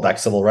to roll back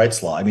civil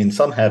rights law. I mean,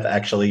 some have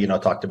actually,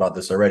 talked about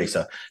this already.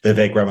 So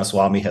Vivek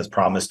Ramaswamy has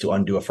promised to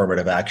undo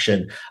affirmative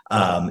action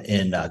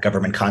in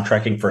government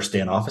contracting first day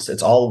in office.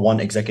 It's all one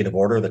executive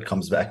order that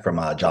comes back from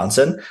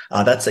Johnson.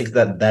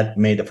 That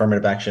made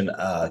affirmative action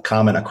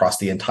common across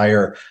the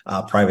entire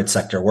private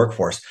sector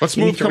workforce. Let's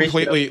move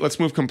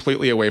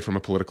completely away from a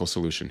political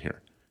solution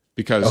here,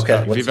 because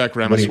Vivek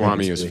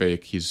Ramaswamy is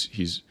fake.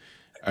 He's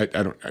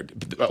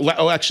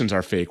elections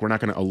are fake. We're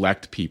not going to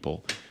elect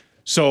people.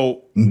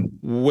 So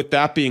with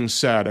that being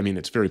said, I mean,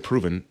 it's very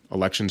proven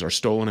elections are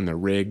stolen and they're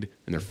rigged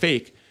and they're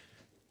fake.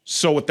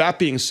 So with that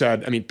being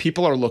said, I mean,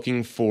 people are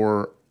looking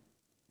for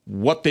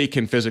what they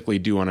can physically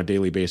do on a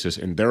daily basis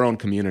in their own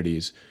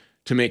communities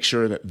to make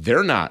sure that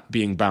they're not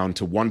being bound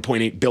to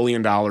 $1.8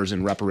 billion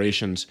in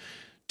reparations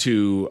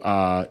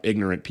to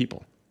ignorant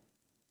people.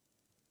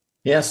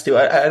 Yeah, Stu,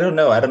 I don't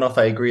know. I don't know if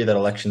I agree that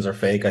elections are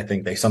fake. I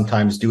think they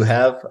sometimes do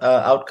have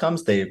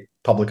outcomes.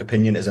 Public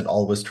opinion isn't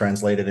always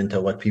translated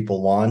into what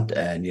people want.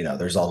 And,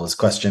 there's always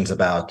questions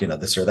about,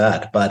 this or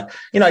that. But,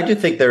 I do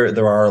think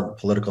there are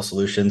political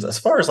solutions as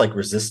far as like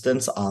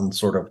resistance on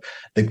sort of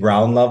the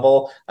ground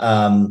level.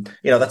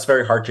 That's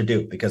very hard to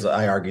do, because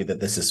I argue that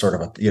this is sort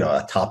of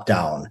a top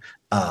down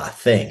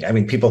thing. I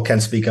mean, people can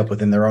speak up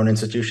within their own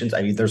institutions.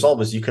 I mean,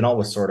 you can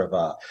always sort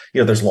of,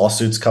 there's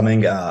lawsuits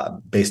coming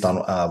based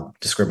on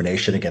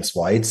discrimination against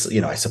whites.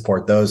 I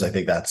support those. I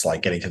think that's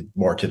like getting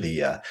more to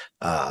the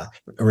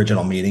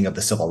original meaning of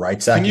the Civil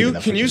Rights Act.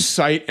 Can you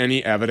cite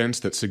any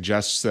evidence that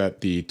suggests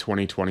that the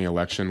 2020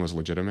 election was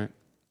legitimate?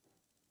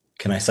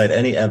 Can I cite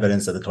any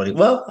evidence of the 20?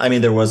 Well, I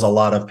mean, there was a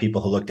lot of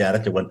people who looked at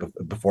it. It went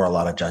before a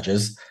lot of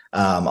judges.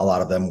 A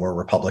lot of them were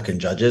Republican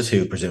judges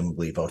who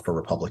presumably vote for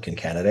Republican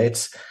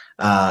candidates.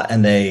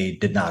 And they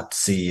did not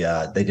see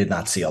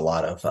a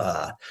lot of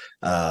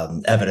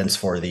evidence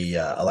for the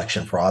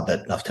election fraud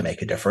that enough to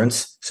make a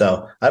difference.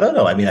 So I don't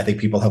know. I mean, I think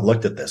people have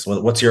looked at this.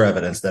 What's your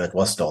evidence that it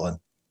was stolen?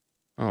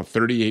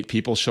 38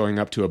 people showing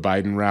up to a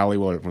Biden rally,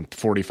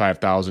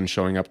 45,000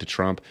 showing up to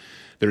Trump.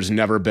 There's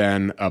never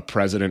been a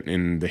president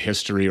in the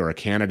history or a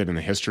candidate in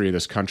the history of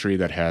this country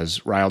that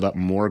has riled up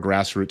more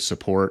grassroots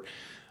support.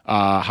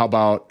 How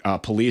about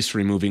police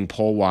removing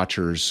poll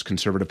watchers,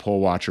 conservative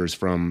poll watchers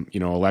from,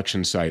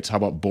 election sites? How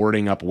about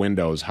boarding up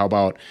windows? How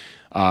about,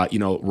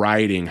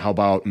 rioting? How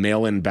about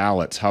mail-in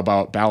ballots? How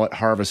about ballot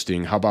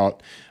harvesting? How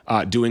about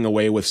doing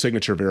away with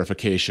signature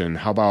verification?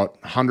 How about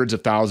hundreds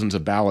of thousands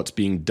of ballots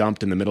being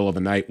dumped in the middle of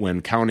the night when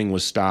counting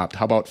was stopped?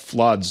 How about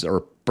floods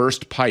or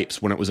burst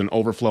pipes when it was an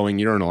overflowing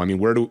urinal? I mean,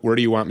 where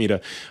do you want me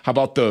to? How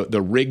about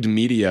the rigged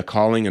media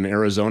calling an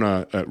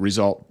Arizona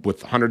result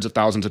with hundreds of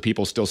thousands of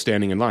people still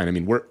standing in line? I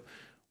mean, where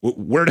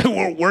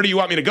do you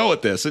want me to go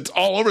with this? It's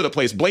all over the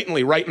place,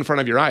 blatantly right in front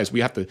of your eyes. We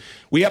have to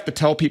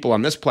tell people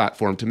on this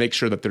platform to make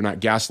sure that they're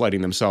not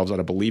gaslighting themselves out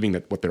of believing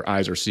that what their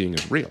eyes are seeing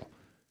is real.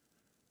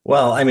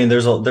 Well, I mean,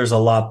 there's a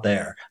lot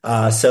there.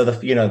 So the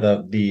thing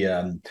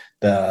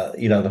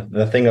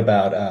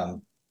about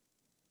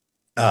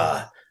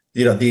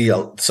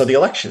the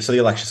election.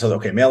 So,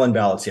 okay, mail-in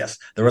ballots. Yes,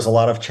 there was a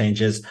lot of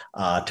changes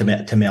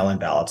to mail-in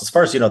ballots. As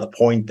far as, the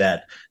point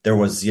that there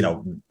was,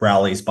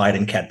 rallies,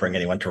 Biden can't bring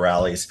anyone to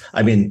rallies.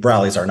 I mean,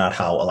 rallies are not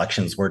how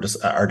elections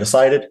are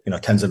decided.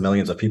 Tens of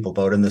millions of people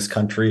vote in this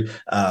country.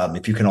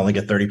 If you can only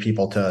get 30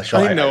 people to show.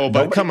 I know,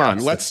 but come on,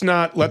 let's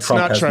not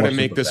try to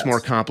make this more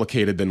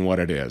complicated than what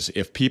it is.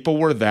 If people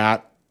were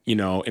that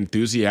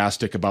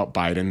enthusiastic about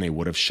Biden, they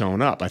would have shown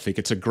up. I think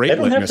it's a great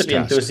litmus test. They don't have to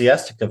be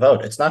enthusiastic to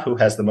vote. It's not who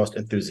has the most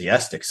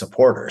enthusiastic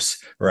supporters,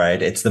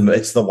 right? It's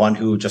the one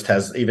who just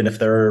has, even if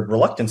they're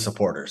reluctant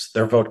supporters,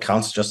 their vote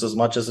counts just as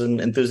much as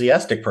an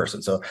enthusiastic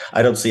person. So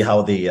I don't see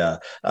how the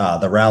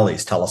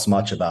rallies tell us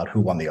much about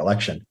who won the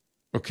election.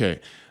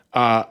 Okay.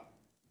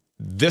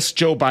 This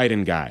Joe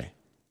Biden guy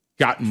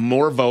got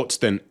more votes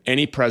than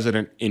any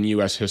president in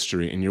U.S.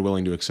 history, and you're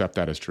willing to accept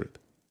that as truth?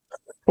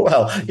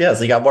 Well,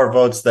 yes, he got more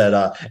votes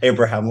than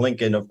Abraham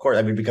Lincoln, of course.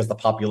 I mean, because the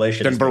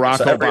population. Than Barack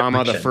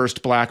Obama, the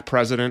first black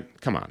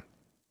president. Come on.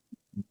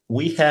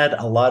 we had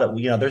a lot of,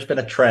 there's been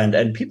a trend,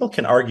 and people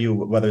can argue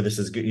whether this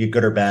is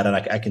good or bad. And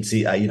I can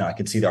see, I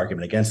can see the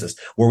argument against this,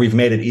 where we've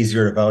made it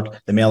easier to vote.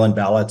 The mail-in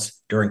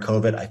ballots during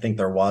COVID, I think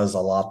there was a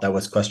lot that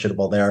was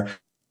questionable there.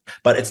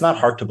 But it's not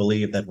hard to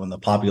believe that when the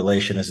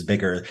population is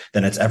bigger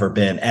than it's ever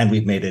been, and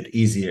we've made it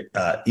easier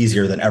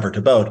than ever to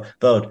vote,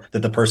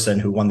 that the person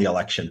who won the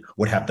election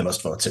would have the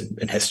most votes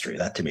in history.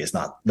 That to me is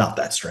not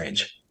that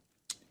strange.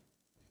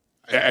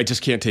 I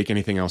just can't take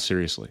anything else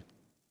seriously.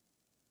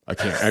 I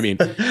can't. I mean,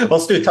 well,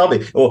 Stu, tell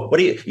me, what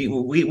do you?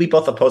 We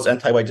both oppose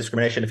anti-white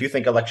discrimination. If you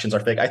think elections are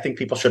fake, I think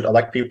people should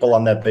elect people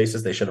on that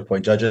basis. They should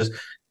appoint judges.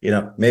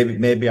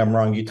 Maybe I'm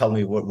wrong. You tell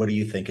me what do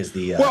you think is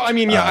the? Well, I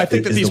mean, yeah, I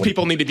think that these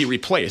people need to be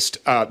replaced.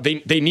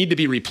 They need to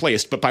be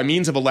replaced, but by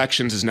means of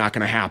elections is not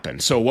going to happen.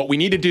 So what we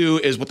need to do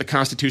is what the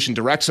Constitution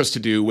directs us to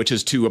do, which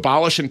is to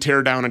abolish and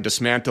tear down and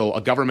dismantle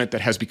a government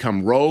that has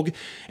become rogue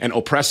and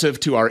oppressive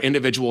to our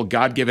individual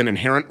God-given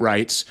inherent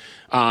rights.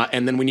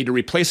 And then we need to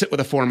replace it with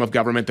a form of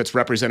government that's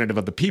representative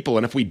of the people.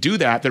 And if we do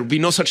that, there will be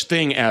no such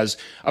thing as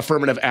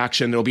affirmative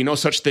action. There will be no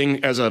such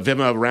thing as a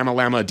Vima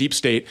Ramalama deep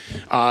state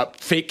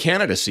fake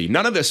candidacy.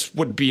 None of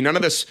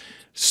this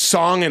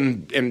song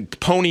and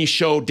pony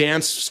show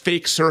dance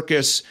fake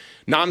circus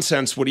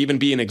nonsense would even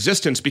be in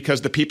existence,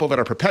 because the people that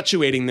are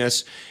perpetuating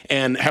this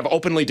and have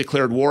openly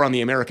declared war on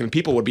the American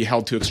people would be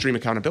held to extreme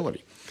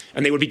accountability,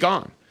 and they would be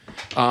gone.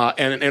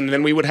 And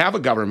then we would have a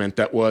government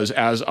that was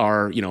as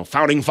our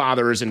founding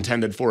fathers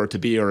intended for it to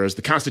be, or as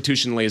the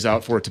Constitution lays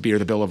out for it to be, or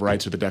the Bill of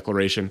Rights or the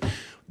Declaration.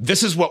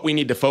 This is what we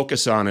need to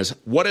focus on: is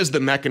what is the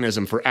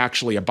mechanism for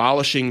actually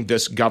abolishing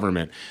this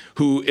government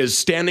who is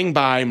standing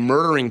by,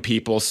 murdering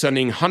people,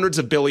 sending hundreds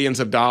of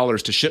billions of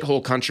dollars to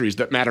shithole countries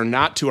that matter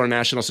not to our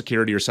national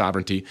security or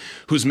sovereignty,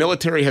 whose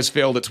military has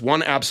failed its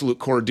one absolute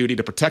core duty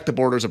to protect the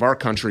borders of our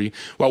country,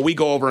 while we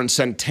go over and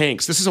send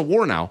tanks. This is a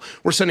war now.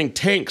 We're sending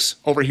tanks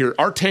over here.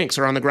 Our tanks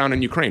are on the ground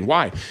in Ukraine.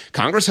 Why?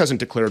 Congress hasn't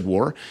declared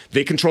war.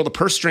 They control the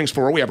purse strings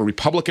for war. We have a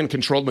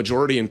Republican-controlled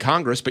majority in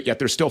Congress, but yet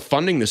they're still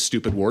funding this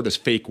stupid war, this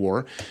fake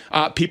war.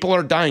 People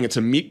are dying. It's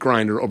a meat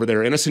grinder over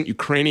there. Innocent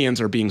Ukrainians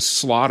are being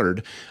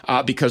slaughtered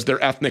because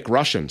they're ethnic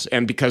Russians,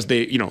 and because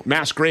they,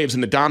 mass graves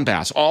in the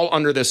Donbass, all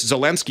under this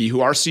Zelensky,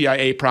 who our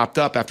CIA propped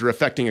up after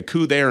effecting a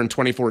coup there in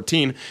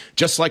 2014,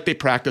 just like they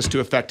practiced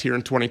to effect here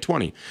in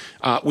 2020.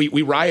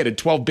 We rioted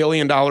 $12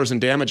 billion in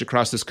damage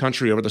across this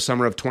country over the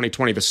summer of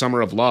 2020, the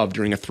summer of love,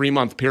 during a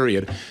 3-month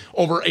period,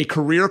 over a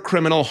career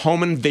criminal,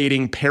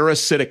 home-invading,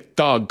 parasitic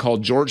thug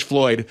called George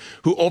Floyd,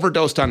 who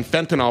overdosed on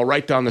fentanyl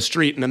right down the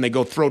street, and then they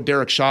go throw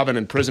Derek Chauvin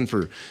in prison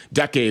for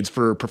decades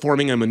for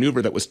performing a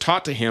maneuver that was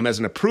taught to him as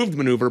an approved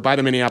maneuver by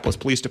the Minneapolis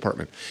Police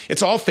Department.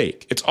 It's all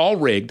fake. It's all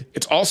rigged.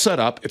 It's all set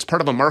up. It's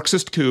part of a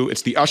Marxist coup.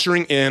 It's the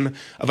ushering in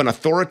of an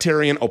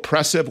authoritarian,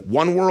 oppressive,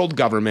 one-world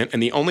government,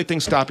 and the only thing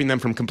stopping them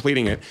from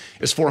completing it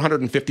is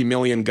 450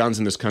 million guns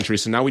in this country.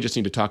 So now we just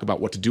need to talk about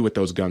what to do with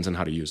those guns and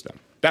how to use them.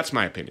 That's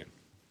my opinion.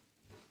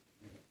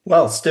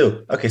 Well,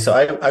 Stu, okay, so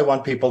I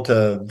want people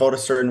to vote a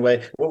certain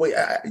way. Well,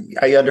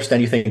 I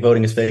understand you think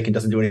voting is fake and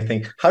doesn't do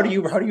anything. How do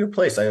you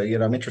replace?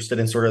 I'm interested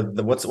in sort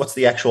of what's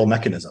the actual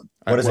mechenism.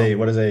 What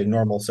is a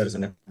normal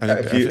citizen?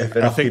 I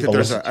think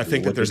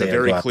that there's a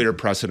very clear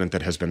precedent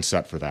that has been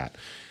set for that,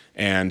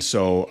 and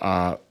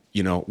so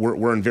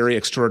we're in very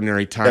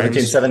extraordinary times.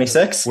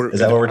 1776? Is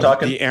that what we're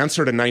talking? The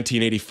answer to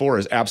 1984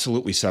 is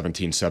absolutely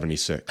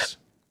 1776.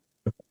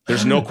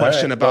 There's no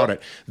question about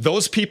it.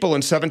 Those people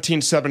in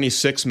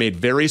 1776 made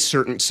very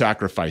certain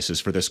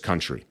sacrifices for this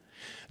country.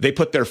 They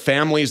put their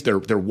families, their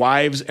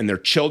wives, and their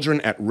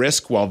children at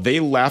risk while they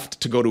left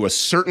to go to a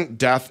certain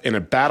death in a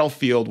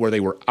battlefield where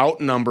they were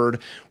outnumbered,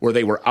 where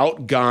they were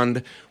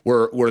outgunned,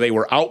 where they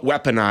were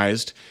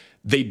out-weaponized.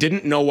 They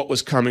didn't know what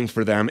was coming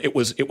for them. It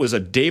was a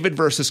David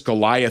versus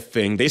Goliath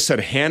thing. They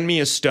said, "Hand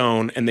me a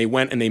stone," and they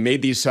went and they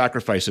made these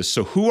sacrifices.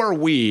 So who are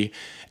we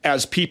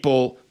as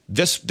people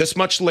this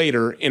much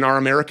later in our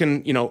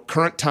American,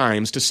 current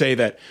times to say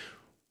that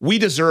we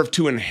deserve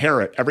to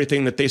inherit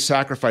everything that they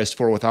sacrificed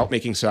for without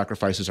making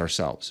sacrifices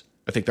ourselves?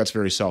 I think that's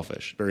very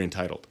selfish, very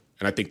entitled.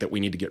 And I think that we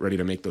need to get ready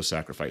to make those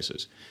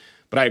sacrifices.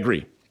 But I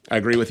agree. I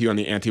agree with you on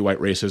the anti-white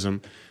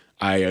racism.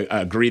 I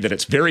agree that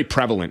it's very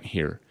prevalent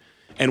here.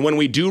 And when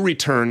we do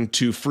return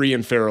to free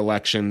and fair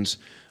elections,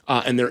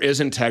 and there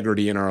is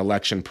integrity in our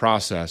election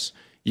process,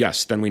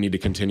 yes, then we need to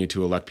continue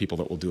to elect people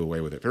that will do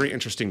away with it. Very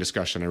interesting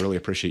discussion. I really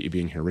appreciate you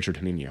being here. Richard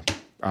Hanina.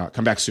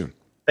 Come back soon.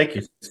 Thank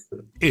you.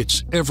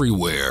 It's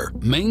everywhere.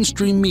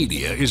 Mainstream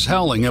media is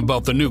howling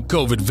about the new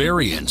COVID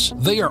variants.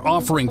 They are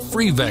offering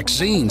free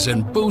vaccines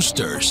and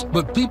boosters,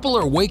 but people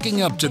are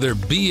waking up to their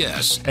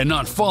BS and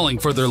not falling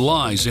for their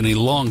lies any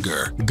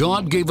longer.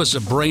 God gave us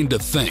a brain to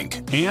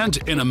think and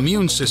an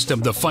immune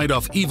system to fight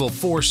off evil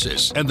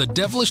forces and the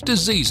devilish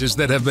diseases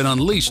that have been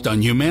unleashed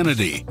on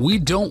humanity. We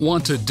don't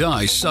want to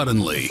die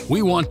suddenly.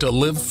 We want to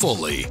live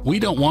fully. We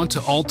don't want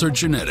to alter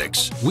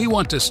genetics. We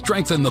want to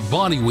strengthen the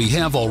body we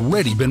have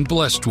already been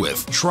blessed blessed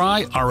with.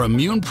 Try our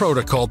immune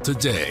protocol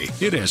today.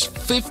 It has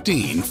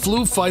 15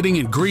 flu-fighting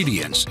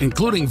ingredients,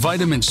 including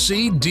vitamin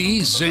C, D,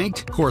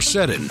 zinc,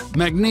 quercetin,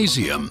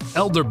 magnesium,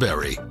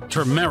 elderberry,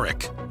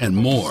 turmeric, and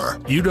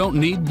more. You don't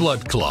need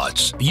blood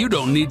clots. You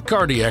don't need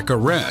cardiac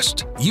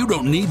arrest. You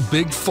don't need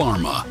big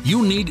pharma.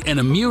 You need an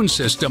immune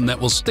system that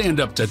will stand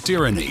up to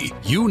tyranny.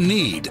 You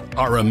need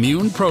our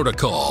immune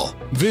protocol.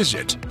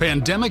 Visit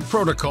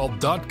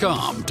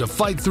pandemicprotocol.com to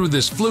fight through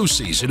this flu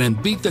season and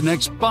beat the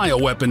next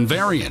bioweapon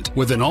variant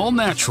with an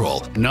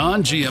all-natural,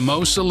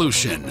 non-GMO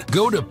solution.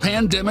 Go to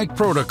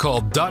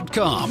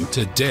pandemicprotocol.com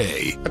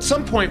today. At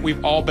some point,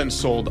 we've all been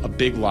sold a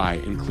big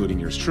lie, including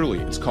yours truly.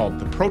 It's called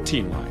the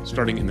protein lie.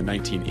 Starting in the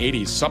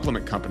 1980s,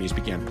 supplement companies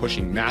began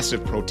pushing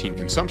massive protein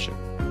consumption.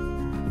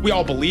 We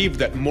all believed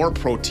that more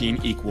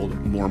protein equaled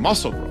more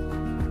muscle growth.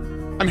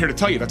 I'm here to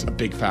tell you that's a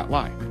big fat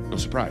lie. No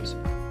surprise.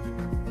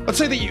 Let's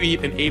say that you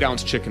eat an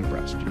 8-ounce chicken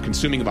breast. You're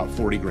consuming about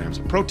 40 grams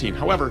of protein.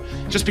 However,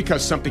 just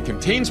because something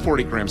contains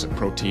 40 grams of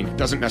protein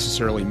doesn't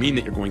necessarily mean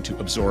that you're going to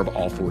absorb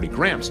all 40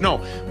 grams. No,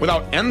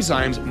 without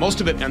enzymes,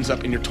 most of it ends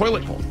up in your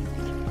toilet bowl.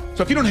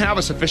 So if you don't have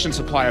a sufficient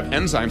supply of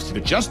enzymes to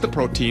digest the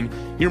protein,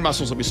 your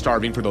muscles will be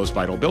starving for those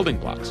vital building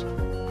blocks.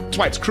 That's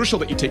why it's crucial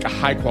that you take a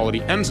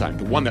high-quality enzyme.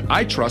 The one that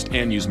I trust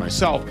and use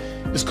myself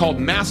is called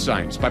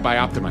Masszymes by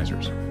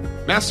Bioptimizers.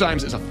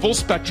 Masszymes is a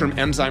full-spectrum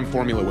enzyme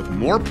formula with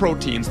more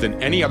proteins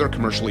than any other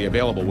commercially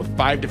available, with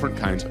 5 different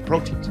kinds of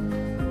proteins.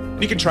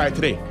 And you can try it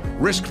today,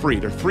 risk-free.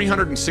 Their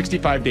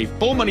 365-day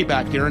full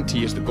money-back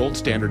guarantee is the gold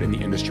standard in the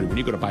industry. When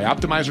you go to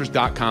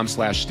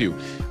bioptimizers.com/Stu,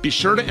 be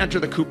sure to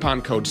enter the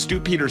coupon code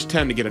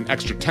StuPeters10 to get an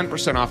extra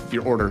 10% off of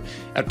your order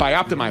at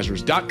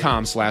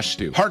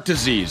bioptimizers.com/Stu. Heart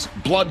disease,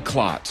 blood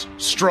clots,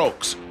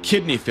 strokes,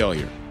 kidney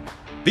failure.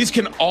 These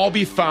can all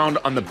be found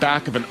on the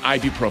back of an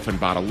ibuprofen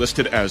bottle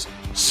listed as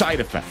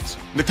side effects.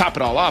 And to top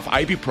it all off,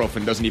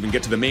 ibuprofen doesn't even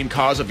get to the main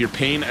cause of your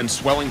pain and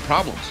swelling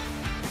problems.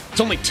 It's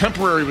only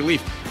temporary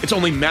relief. It's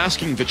only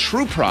masking the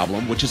true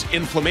problem, which is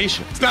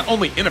inflammation. It's not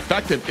only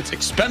ineffective, it's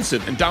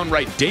expensive and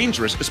downright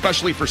dangerous,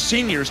 especially for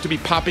seniors to be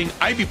popping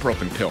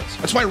ibuprofen pills.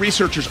 That's why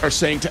researchers are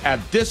saying to add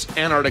this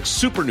Antarctic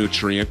super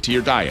nutrient to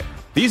your diet.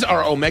 These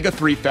are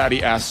omega-3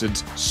 fatty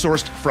acids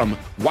sourced from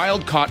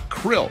wild-caught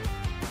krill.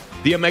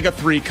 The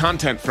omega-3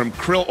 content from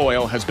krill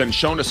oil has been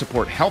shown to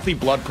support healthy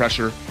blood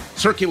pressure,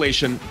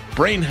 circulation,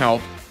 brain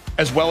health,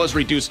 as well as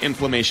reduce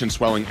inflammation,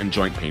 swelling, and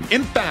joint pain.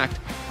 In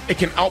fact, it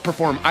can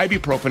outperform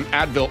ibuprofen,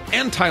 Advil,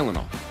 and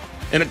Tylenol.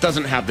 And it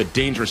doesn't have the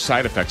dangerous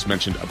side effects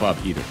mentioned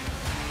above either.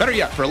 Better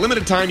yet, for a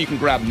limited time, you can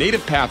grab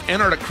Native Path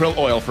Antarctic Krill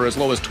Oil for as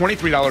low as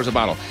 $23 a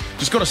bottle.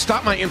 Just go to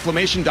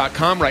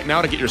stopmyinflammation.com right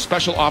now to get your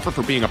special offer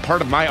for being a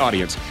part of my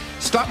audience.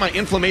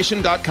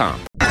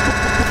 Stopmyinflammation.com.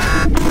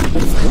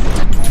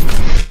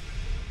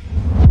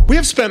 We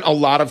have spent a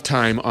lot of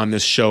time on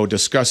this show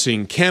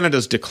discussing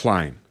Canada's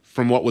decline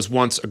from what was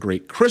once a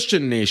great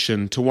Christian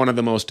nation to one of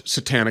the most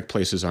satanic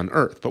places on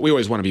earth. But we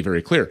always want to be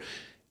very clear.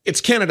 It's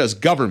Canada's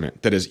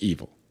government that is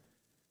evil.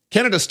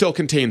 Canada still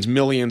contains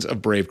millions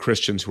of brave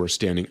Christians who are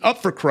standing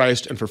up for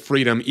Christ and for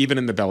freedom, even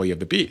in the belly of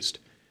the beast.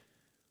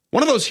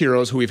 One of those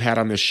heroes who we've had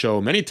on this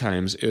show many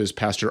times is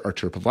Pastor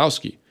Artur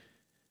Pawlowski.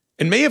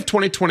 In May of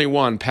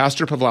 2021,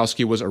 Pastor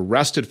Pawlowski was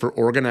arrested for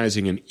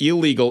organizing an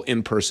illegal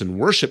in-person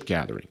worship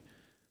gathering.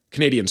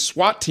 Canadian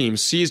SWAT team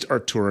seized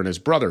Artur and his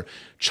brother,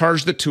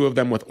 charged the two of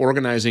them with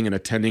organizing and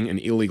attending an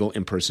illegal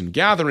in-person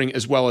gathering,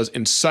 as well as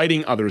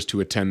inciting others to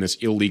attend this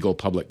illegal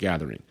public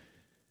gathering.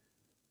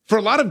 For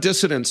a lot of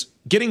dissidents,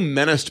 getting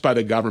menaced by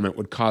the government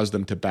would cause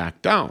them to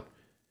back down.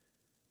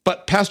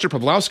 But Pastor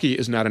Pawlowski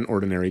is not an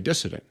ordinary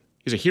dissident.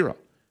 He's a hero.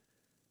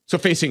 So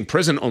facing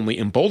prison only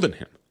emboldened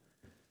him.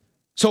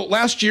 So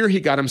last year, he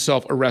got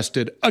himself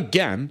arrested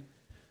again,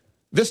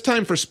 this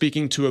time for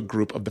speaking to a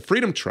group of the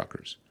Freedom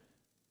Truckers.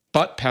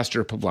 But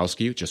Pastor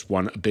Pawlowski just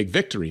won a big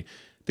victory.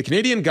 The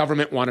Canadian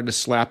government wanted to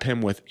slap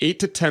him with 8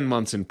 to 10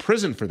 months in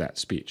prison for that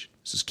speech.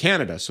 This is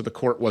Canada, so the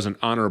court wasn't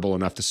honorable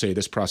enough to say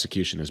this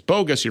prosecution is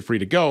bogus, you're free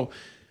to go.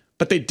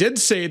 But they did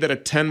say that a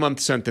 10-month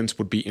sentence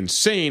would be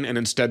insane and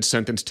instead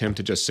sentenced him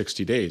to just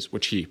 60 days,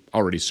 which he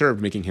already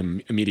served, making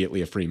him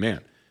immediately a free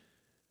man.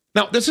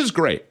 Now, this is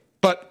great,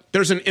 but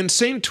there's an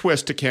insane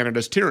twist to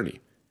Canada's tyranny.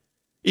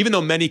 Even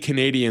though many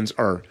Canadians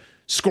are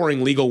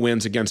scoring legal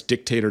wins against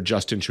dictator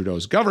Justin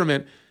Trudeau's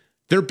government,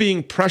 they're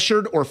being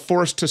pressured or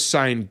forced to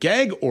sign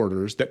gag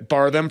orders that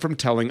bar them from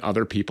telling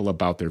other people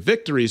about their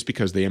victories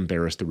because they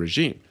embarrass the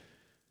regime.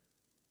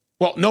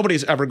 Well,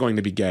 nobody's ever going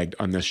to be gagged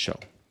on this show.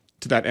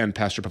 To that end,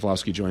 Pastor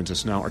Pawlowski joins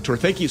us now. Artur,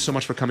 thank you so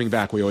much for coming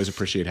back. We always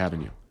appreciate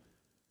having you.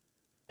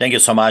 Thank you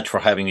so much for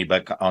having me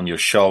back on your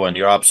show. And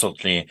you're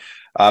absolutely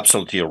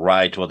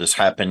right. What is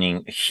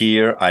happening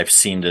here, I've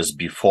seen this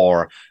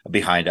before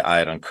behind the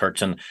Iron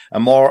Curtain.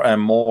 And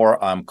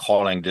more, I'm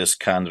calling this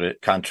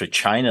country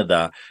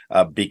China,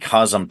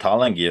 because I'm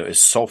telling you,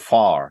 it's so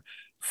far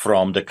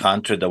from the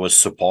country that was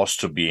supposed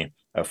to be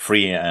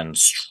free and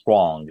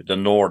strong, the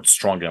North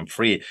strong and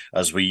free,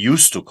 as we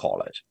used to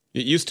call it.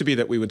 It used to be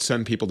that we would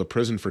send people to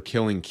prison for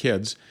killing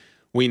kids.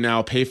 we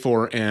now pay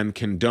for and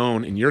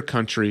condone in your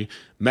country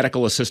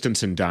medical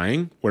assistance in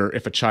dying, where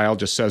if a child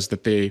just says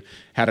that they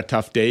had a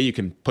tough day, you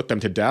can put them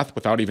to death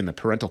without even the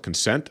parental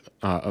consent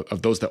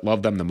of those that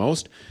love them the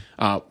most.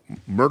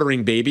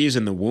 Murdering babies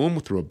in the womb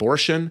through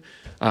abortion.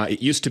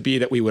 It used to be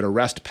that we would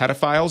arrest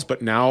pedophiles,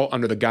 but now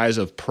under the guise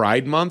of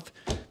Pride Month,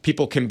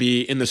 people can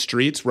be in the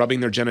streets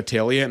rubbing their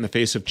genitalia in the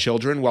face of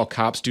children while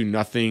cops do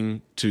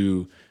nothing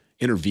to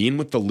intervene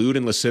with the lewd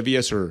and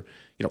lascivious or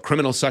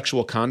criminal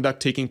sexual conduct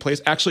taking place.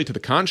 Actually, to the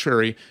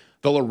contrary,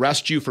 they'll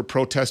arrest you for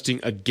protesting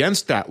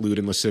against that lewd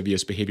and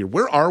lascivious behavior.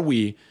 Where are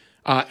we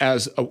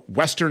as a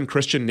Western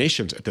Christian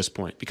nations at this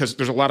point? Because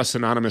there's a lot of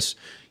synonymous,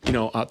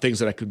 things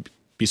that I could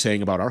be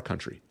saying about our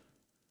country.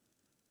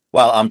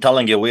 Well, I'm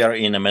telling you, we are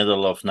in the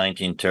middle of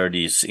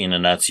 1930s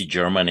in Nazi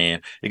Germany.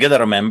 You got to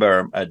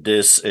remember,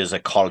 this is a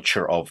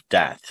culture of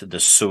death, the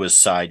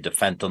suicide, the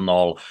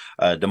fentanyl,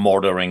 the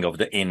murdering of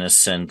the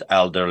innocent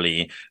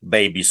elderly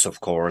babies,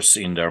 of course,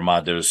 in their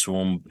mother's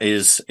womb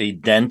is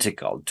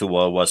identical to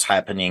what was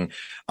happening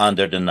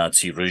under the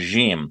Nazi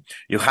regime.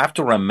 You have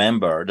to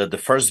remember that the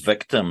first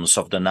victims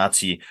of the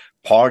Nazi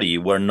Party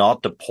were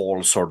not the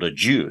Poles or the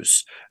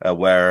Jews,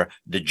 were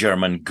the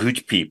German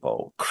good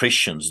people,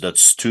 Christians that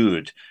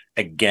stood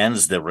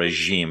against the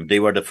regime. They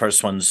were the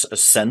first ones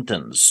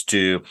sentenced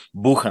to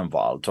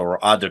Buchenwald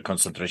or other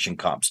concentration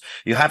camps.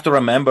 You have to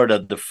remember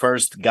that the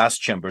first gas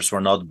chambers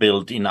were not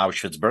built in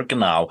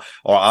Auschwitz-Birkenau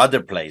or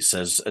other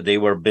places. They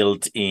were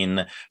built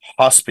in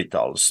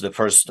hospitals. The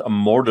first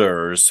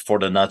murderers for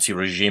the Nazi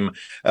regime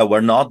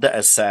were not the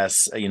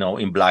SS,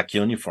 in black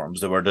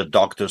uniforms. They were the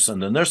doctors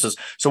and the nurses.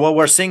 So what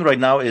we're seeing right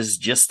now is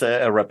just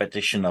a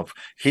repetition of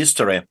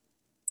history.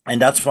 And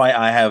that's why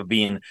I have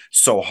been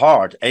so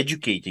hard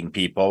educating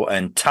people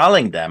and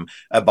telling them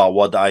about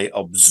what I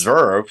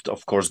observed,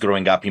 of course,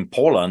 growing up in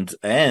Poland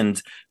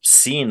and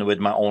seen with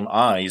my own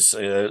eyes,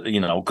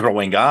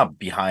 growing up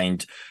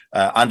behind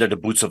under the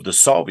boots of the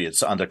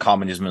Soviets, under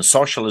communism and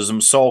socialism.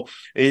 So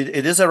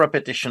it is a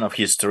repetition of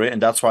history.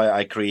 And that's why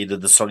I created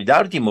the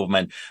Solidarity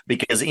movement,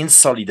 because in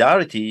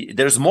solidarity,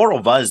 there's more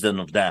of us than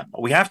of them.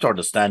 We have to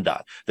understand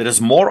that. There is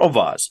more of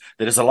us.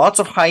 There is a lots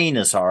of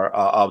hyenas are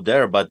out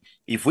there, but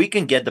if we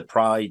can get the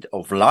pride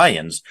of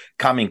lions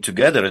coming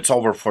together, it's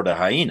over for the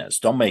hyenas.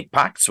 Don't make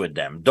pacts with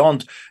them.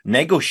 Don't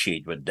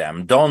negotiate with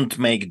them. Don't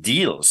make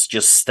deals.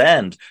 Just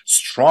stand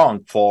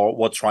strong for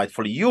what's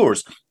rightfully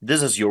yours.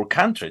 This is your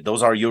country.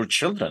 Those are your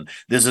children.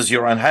 This is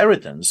your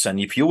inheritance. And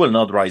if you will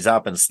not rise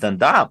up and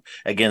stand up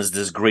against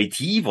this great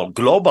evil,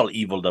 global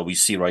evil that we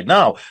see right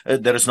now,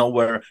 there is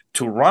nowhere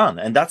to run.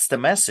 And that's the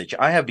message.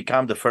 I have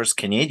become the first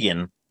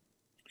Canadian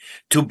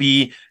to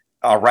be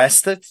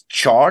arrested,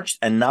 charged,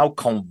 and now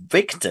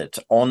convicted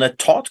on a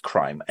thought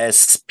crime, a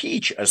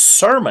speech, a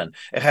sermon.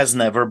 It has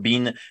never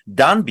been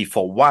done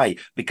before. Why?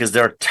 Because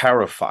they're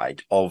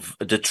terrified of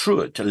the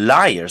truth.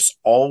 Liars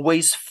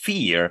always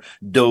fear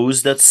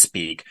those that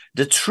speak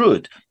the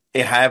truth.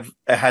 It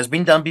has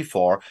been done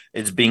before.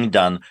 It's being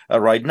done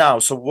right now.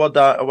 So what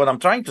I'm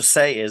trying to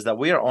say is that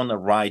we are on the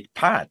right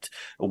path.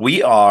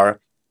 We are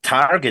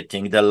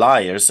targeting the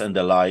liars, and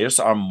the liars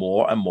are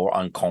more and more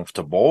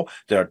uncomfortable.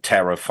 They're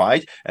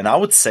terrified. And I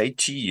would say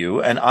to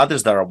you and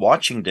others that are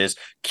watching this,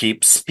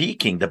 keep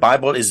speaking. The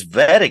Bible is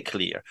very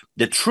clear.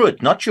 The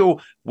truth, not your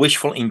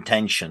wishful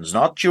intentions,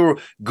 not your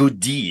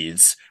good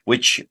deeds,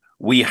 which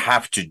we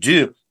have to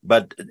do,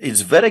 but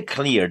it's very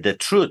clear the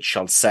truth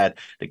shall set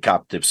the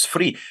captives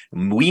free.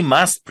 We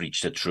must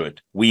preach the truth.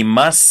 We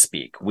must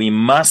speak. We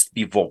must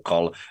be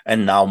vocal.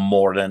 And now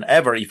more than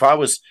ever, if I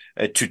was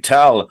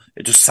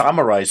to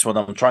summarize what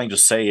I'm trying to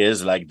say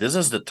is like, this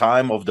is the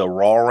time of the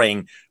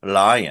roaring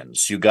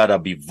lions. You gotta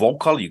be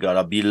vocal. You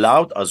gotta be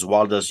loud as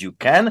loud as you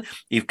can.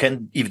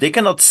 If they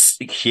cannot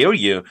hear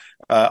you,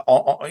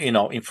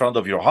 in front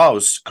of your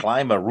house,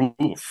 climb a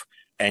roof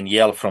and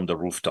yell from the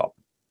rooftop.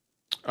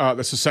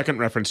 That's the second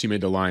reference you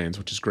made to lions,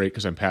 which is great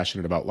because I'm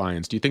passionate about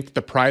lions. Do you think that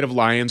the pride of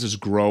lions is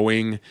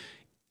growing?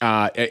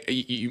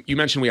 You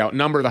mentioned we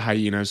outnumber the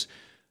hyenas.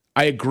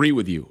 I agree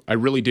with you. I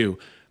really do.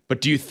 But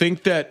do you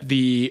think that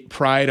the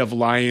pride of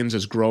lions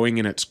is growing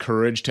in its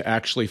courage to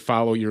actually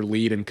follow your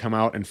lead and come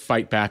out and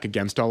fight back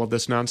against all of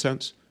this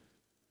nonsense?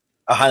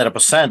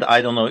 100%.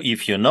 I don't know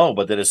if you know,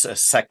 but there is a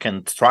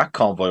second truck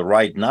convoy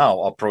right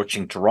now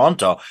approaching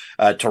Toronto.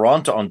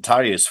 Toronto,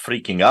 Ontario is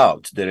freaking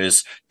out. There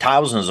is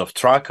thousands of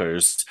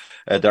truckers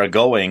that are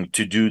going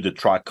to do the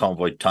truck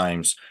convoy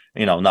times,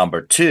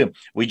 number two.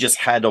 We just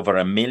had over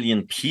 1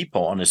 million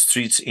people on the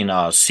streets in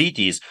our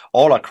cities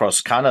all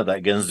across Canada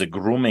against the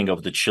grooming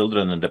of the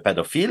children and the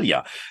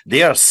pedophilia.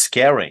 They are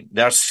scaring.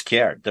 They're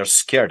scared. They're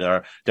scared.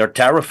 They're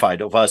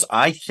terrified of us.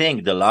 I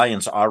think the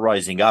lions are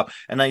rising up,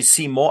 and I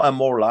see more and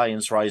more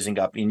lions rising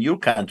up in your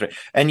country.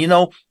 And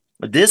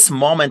this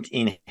moment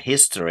in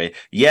history,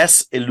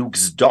 yes, it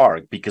looks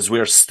dark because we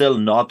are still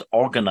not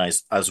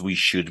organized as we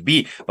should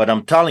be. But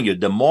I'm telling you,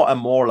 the more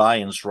and more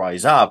lions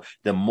rise up,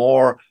 the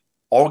more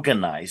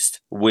organized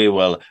we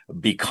will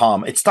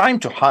become. It's time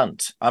to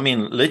hunt. I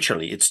mean,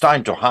 literally, it's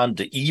time to hunt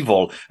the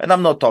evil. And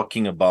I'm not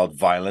talking about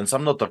violence.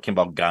 I'm not talking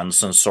about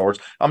guns and swords.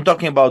 I'm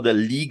talking about the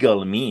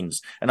legal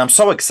means. And I'm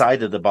so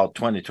excited about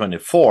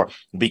 2024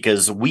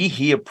 because we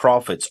hear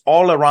prophets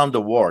all around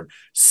the world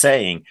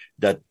saying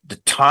that the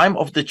time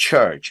of the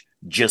church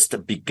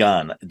just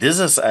begun. This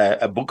is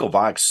a book of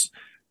Acts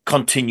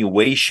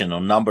continuation,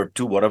 or number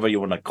 2, whatever you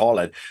want to call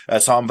it.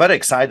 So I'm very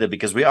excited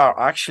because we are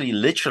actually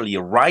literally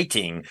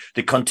writing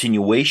the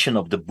continuation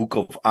of the book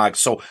of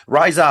Acts. So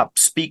rise up,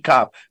 speak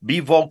up,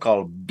 be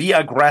vocal, be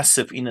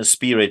aggressive in the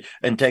spirit,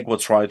 and take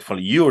what's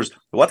rightfully yours.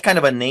 What kind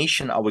of a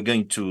nation are we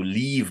going to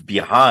leave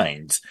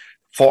behind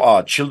for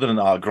our children,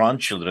 our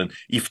grandchildren,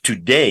 if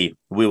today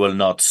we will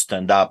not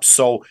stand up?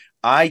 So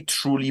I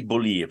truly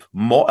believe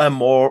more and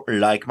more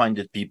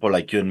like-minded people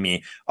like you and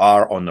me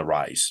are on the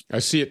rise. I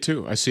see it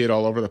too. I see it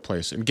all over the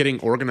place. And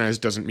getting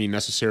organized doesn't mean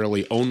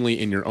necessarily only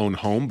in your own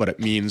home, but it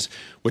means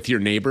with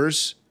your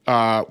neighbors,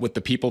 with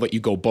the people that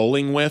you go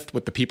bowling with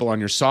the people on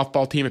your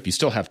softball team, if you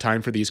still have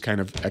time for these kind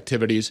of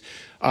activities.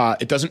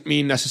 It doesn't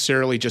mean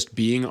necessarily just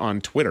being on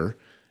Twitter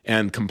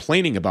and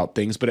complaining about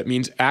things, but it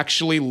means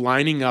actually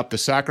lining up the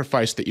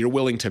sacrifice that you're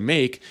willing to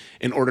make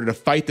in order to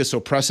fight this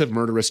oppressive,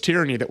 murderous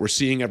tyranny that we're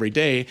seeing every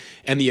day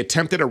and the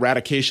attempted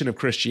eradication of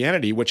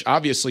Christianity, which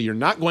obviously you're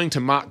not going to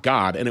mock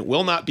God, and it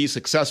will not be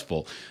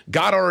successful.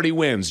 God already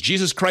wins.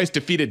 Jesus Christ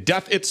defeated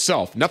death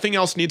itself. Nothing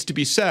else needs to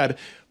be said,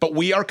 but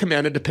we are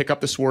commanded to pick up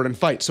the sword and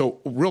fight. So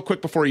real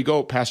quick before you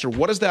go, Pastor,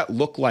 what does that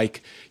look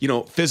like,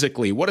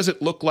 physically? What does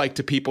it look like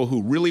to people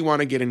who really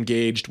want to get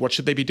engaged? What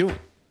should they be doing?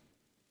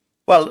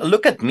 Well,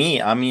 look at me.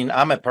 I mean,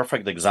 I'm a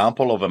perfect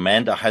example of a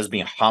man that has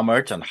been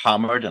hammered and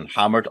hammered and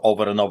hammered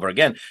over and over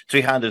again.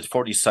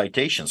 340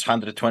 citations,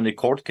 120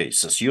 court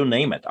cases, you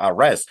name it,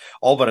 arrests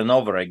over and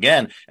over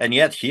again. And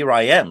yet here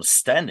I am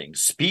standing,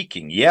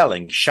 speaking,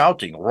 yelling,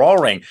 shouting,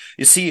 roaring.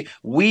 You see,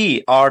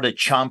 we are the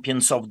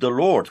champions of the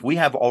Lord. We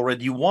have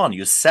already won.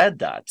 You said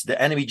that. The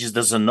enemy just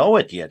doesn't know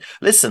it yet.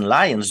 Listen,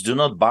 lions do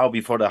not bow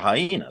before the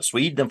hyenas.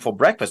 We eat them for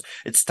breakfast.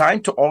 It's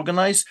time to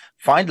organize,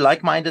 find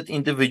like-minded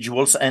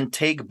individuals and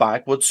take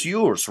back what's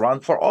yours. Run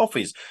for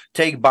office.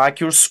 Take back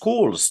your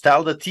schools.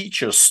 Tell the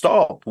teachers,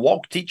 stop.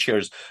 Woke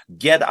teachers,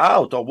 get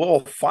out or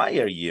we'll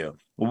fire you.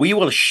 We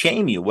will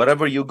shame you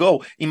wherever you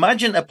go.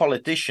 Imagine a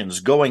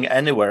politicians going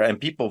anywhere and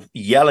people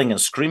yelling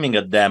and screaming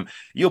at them,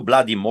 you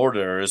bloody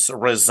murderers,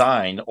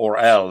 resign or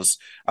else.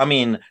 I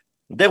mean,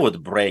 they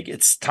would break.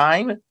 It's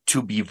time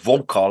to be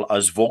vocal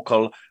as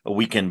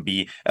we can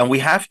be. And we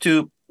have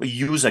to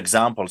use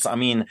examples. I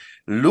mean,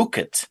 look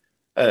at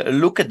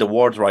the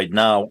world right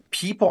now.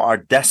 People are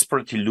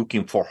desperately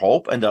looking for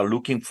hope and are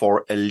looking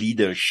for a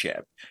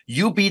leadership.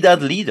 You be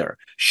that leader.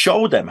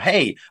 Show them,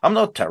 hey, I'm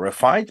not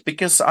terrified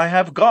because I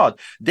have God.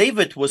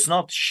 David was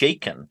not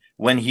shaken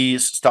when he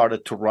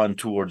started to run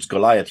towards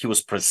Goliath. He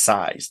was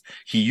precise.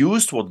 He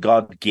used what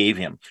God gave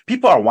him.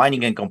 People are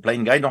whining and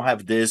complaining. I don't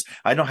have this.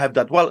 I don't have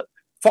that. Well,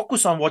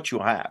 focus on what you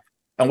have.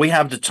 And we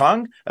have the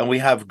tongue and we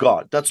have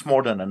God. That's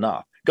more than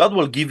enough. God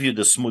will give you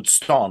the smooth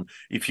stone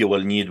if you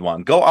will need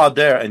one. Go out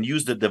there and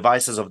use the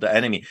devices of the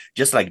enemy,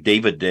 just like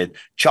David did.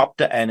 Chop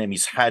the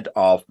enemy's head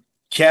off.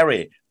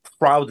 Carry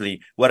proudly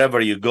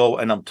wherever you go.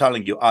 And I'm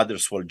telling you,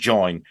 others will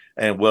join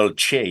and will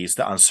chase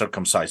the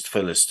uncircumcised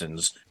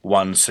Philistines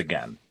once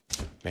again.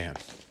 Man,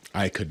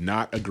 I could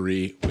not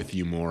agree with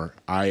you more.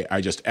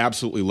 I just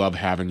absolutely love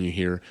having you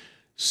here.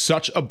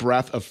 Such a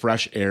breath of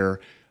fresh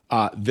air.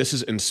 This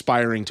is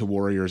inspiring to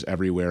warriors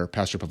everywhere.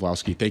 Pastor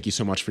Pawlowski, thank you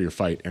so much for your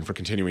fight and for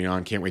continuing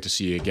on. Can't wait to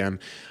see you again.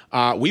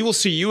 We will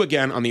see you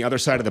again on the other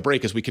side of the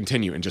break as we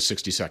continue in just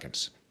 60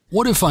 seconds.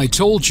 What if I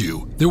told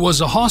you there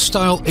was a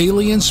hostile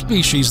alien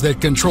species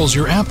that controls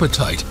your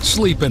appetite,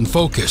 sleep, and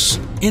focus?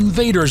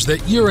 Invaders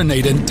that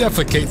urinate and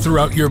defecate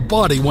throughout your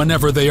body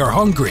whenever they are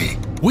hungry.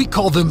 We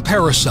call them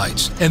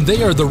parasites, and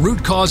they are the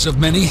root cause of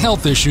many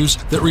health issues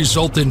that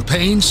result in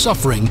pain,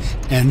 suffering,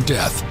 and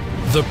death.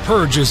 The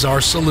Purge is our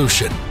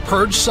solution.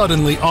 Purge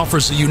Suddenly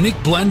offers a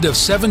unique blend of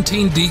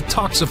 17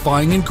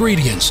 detoxifying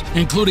ingredients,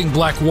 including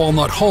black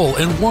walnut hull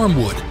and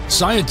wormwood,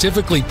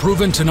 scientifically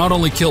proven to not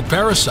only kill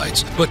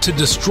parasites, but to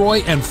destroy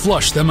and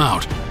flush them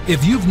out.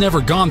 If you've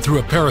never gone through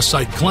a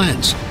parasite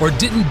cleanse or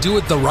didn't do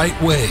it the right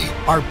way,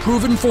 our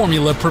proven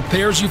formula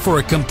prepares you for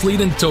a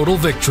complete and total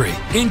victory.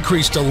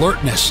 Increased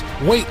alertness,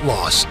 weight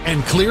loss,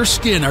 and clear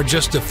skin are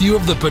just a few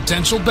of the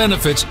potential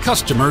benefits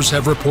customers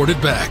have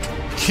reported back.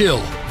 Kill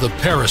the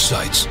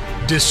parasites,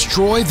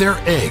 destroy their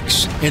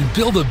eggs, and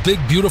build a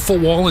big, beautiful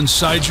wall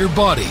inside your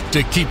body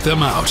to keep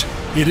them out.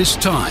 It is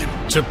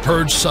time to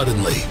purge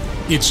suddenly.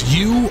 It's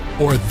you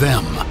or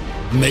them.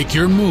 Make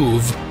your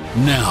move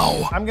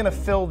now. I'm going to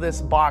fill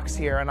this box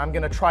here, and I'm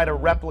going to try to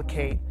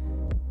replicate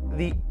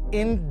the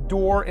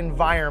indoor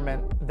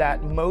environment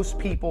that most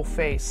people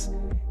face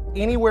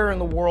anywhere in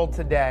the world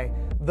today.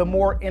 The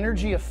more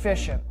energy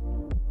efficient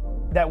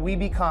that we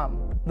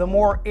become, the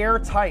more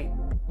airtight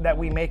that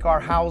we make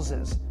our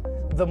houses,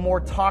 the more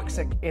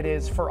toxic it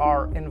is for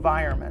our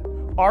environment.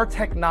 Our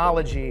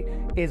technology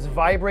is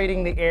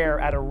vibrating the air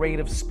at a rate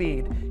of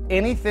speed.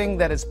 Anything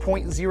that is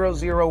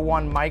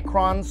 0.001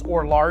 microns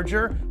or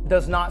larger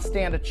does not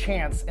stand a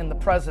chance in the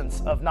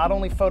presence of not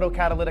only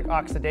photocatalytic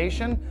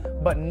oxidation,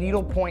 but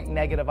needlepoint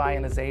negative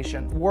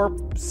ionization. We're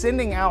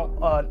sending out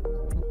an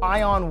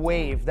ion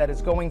wave that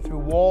is going through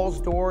walls,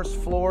 doors,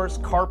 floors,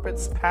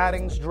 carpets,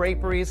 paddings,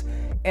 draperies,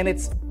 and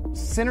it's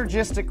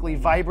synergistically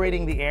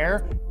vibrating the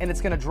air, and it's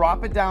going to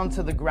drop it down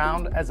to the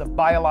ground as a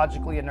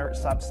biologically inert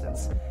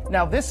substance.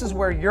 Now, this is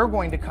where you're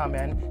going to come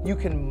in. You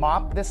can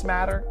mop this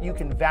matter, you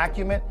can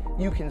vacuum it,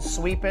 you can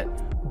sweep it,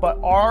 but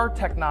our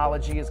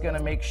technology is going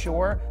to make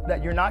sure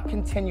that you're not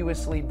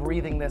continuously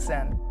breathing this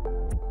in.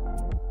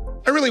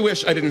 I really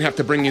wish I didn't have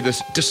to bring you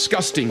this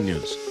disgusting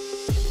news.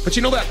 But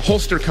you know that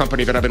holster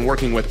company that I've been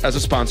working with as a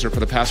sponsor for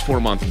the past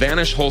 4 months,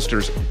 Vanish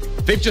Holsters,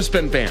 they've just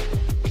been banned.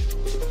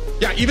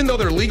 Yeah, even though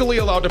they're legally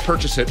allowed to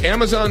purchase it,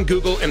 Amazon,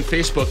 Google, and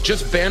Facebook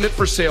just banned it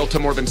for sale to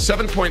more than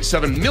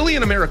 7.7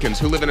 million Americans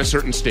who live in a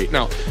certain state.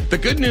 Now, the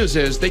good news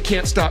is they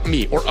can't stop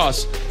me or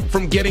us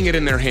from getting it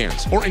in their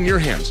hands, or in your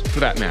hands, for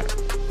that matter.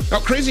 Now,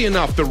 crazy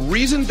enough, the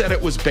reason that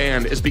it was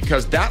banned is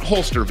because that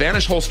holster,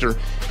 Vanish Holster,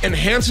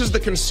 enhances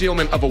the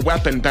concealment of a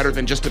weapon better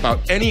than just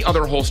about any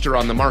other holster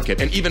on the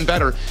market. And even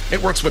better,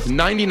 it works with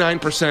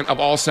 99%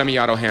 of all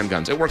semi-auto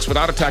handguns. It works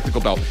without a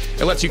tactical belt.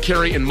 It lets you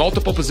carry in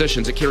multiple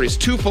positions. It carries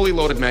 2 fully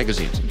loaded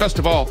magazines. Best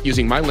of all,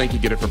 using my link, you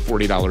get it for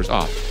 $40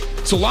 off.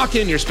 So lock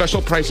in your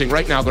special pricing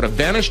right now. Go to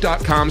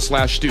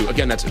vanish.com/Stu.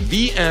 Again, that's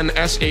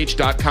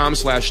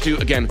vnsh.com/Stu.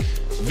 Again,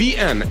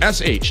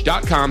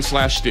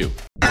 vnsh.com/Stu.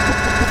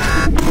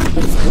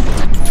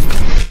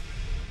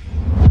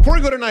 Before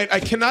we go tonight,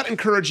 I cannot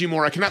encourage you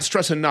more. I cannot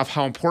stress enough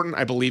how important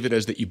I believe it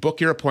is that you book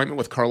your appointment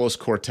with Carlos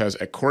Cortez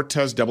at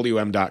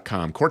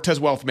CortezWM.com. Cortez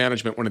Wealth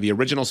Management, one of the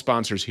original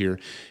sponsors here.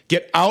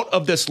 Get out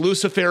of this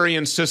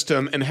Luciferian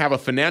system and have a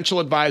financial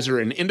advisor,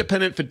 an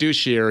independent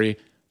fiduciary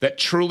that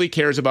truly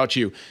cares about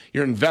you.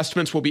 Your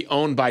investments will be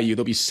owned by you.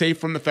 They'll be safe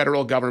from the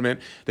federal government.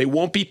 They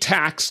won't be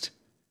taxed.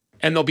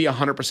 And they'll be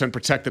 100%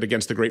 protected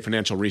against the Great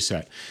Financial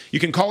Reset. You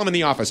can call them in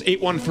the office,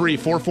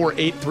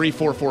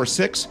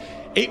 813-448-3446,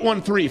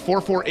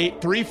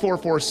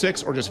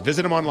 813-448-3446, or just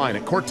visit them online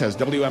at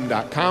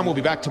CortezWM.com. We'll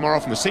be back tomorrow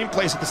from the same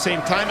place at the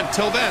same time.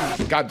 Until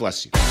then, God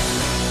bless you.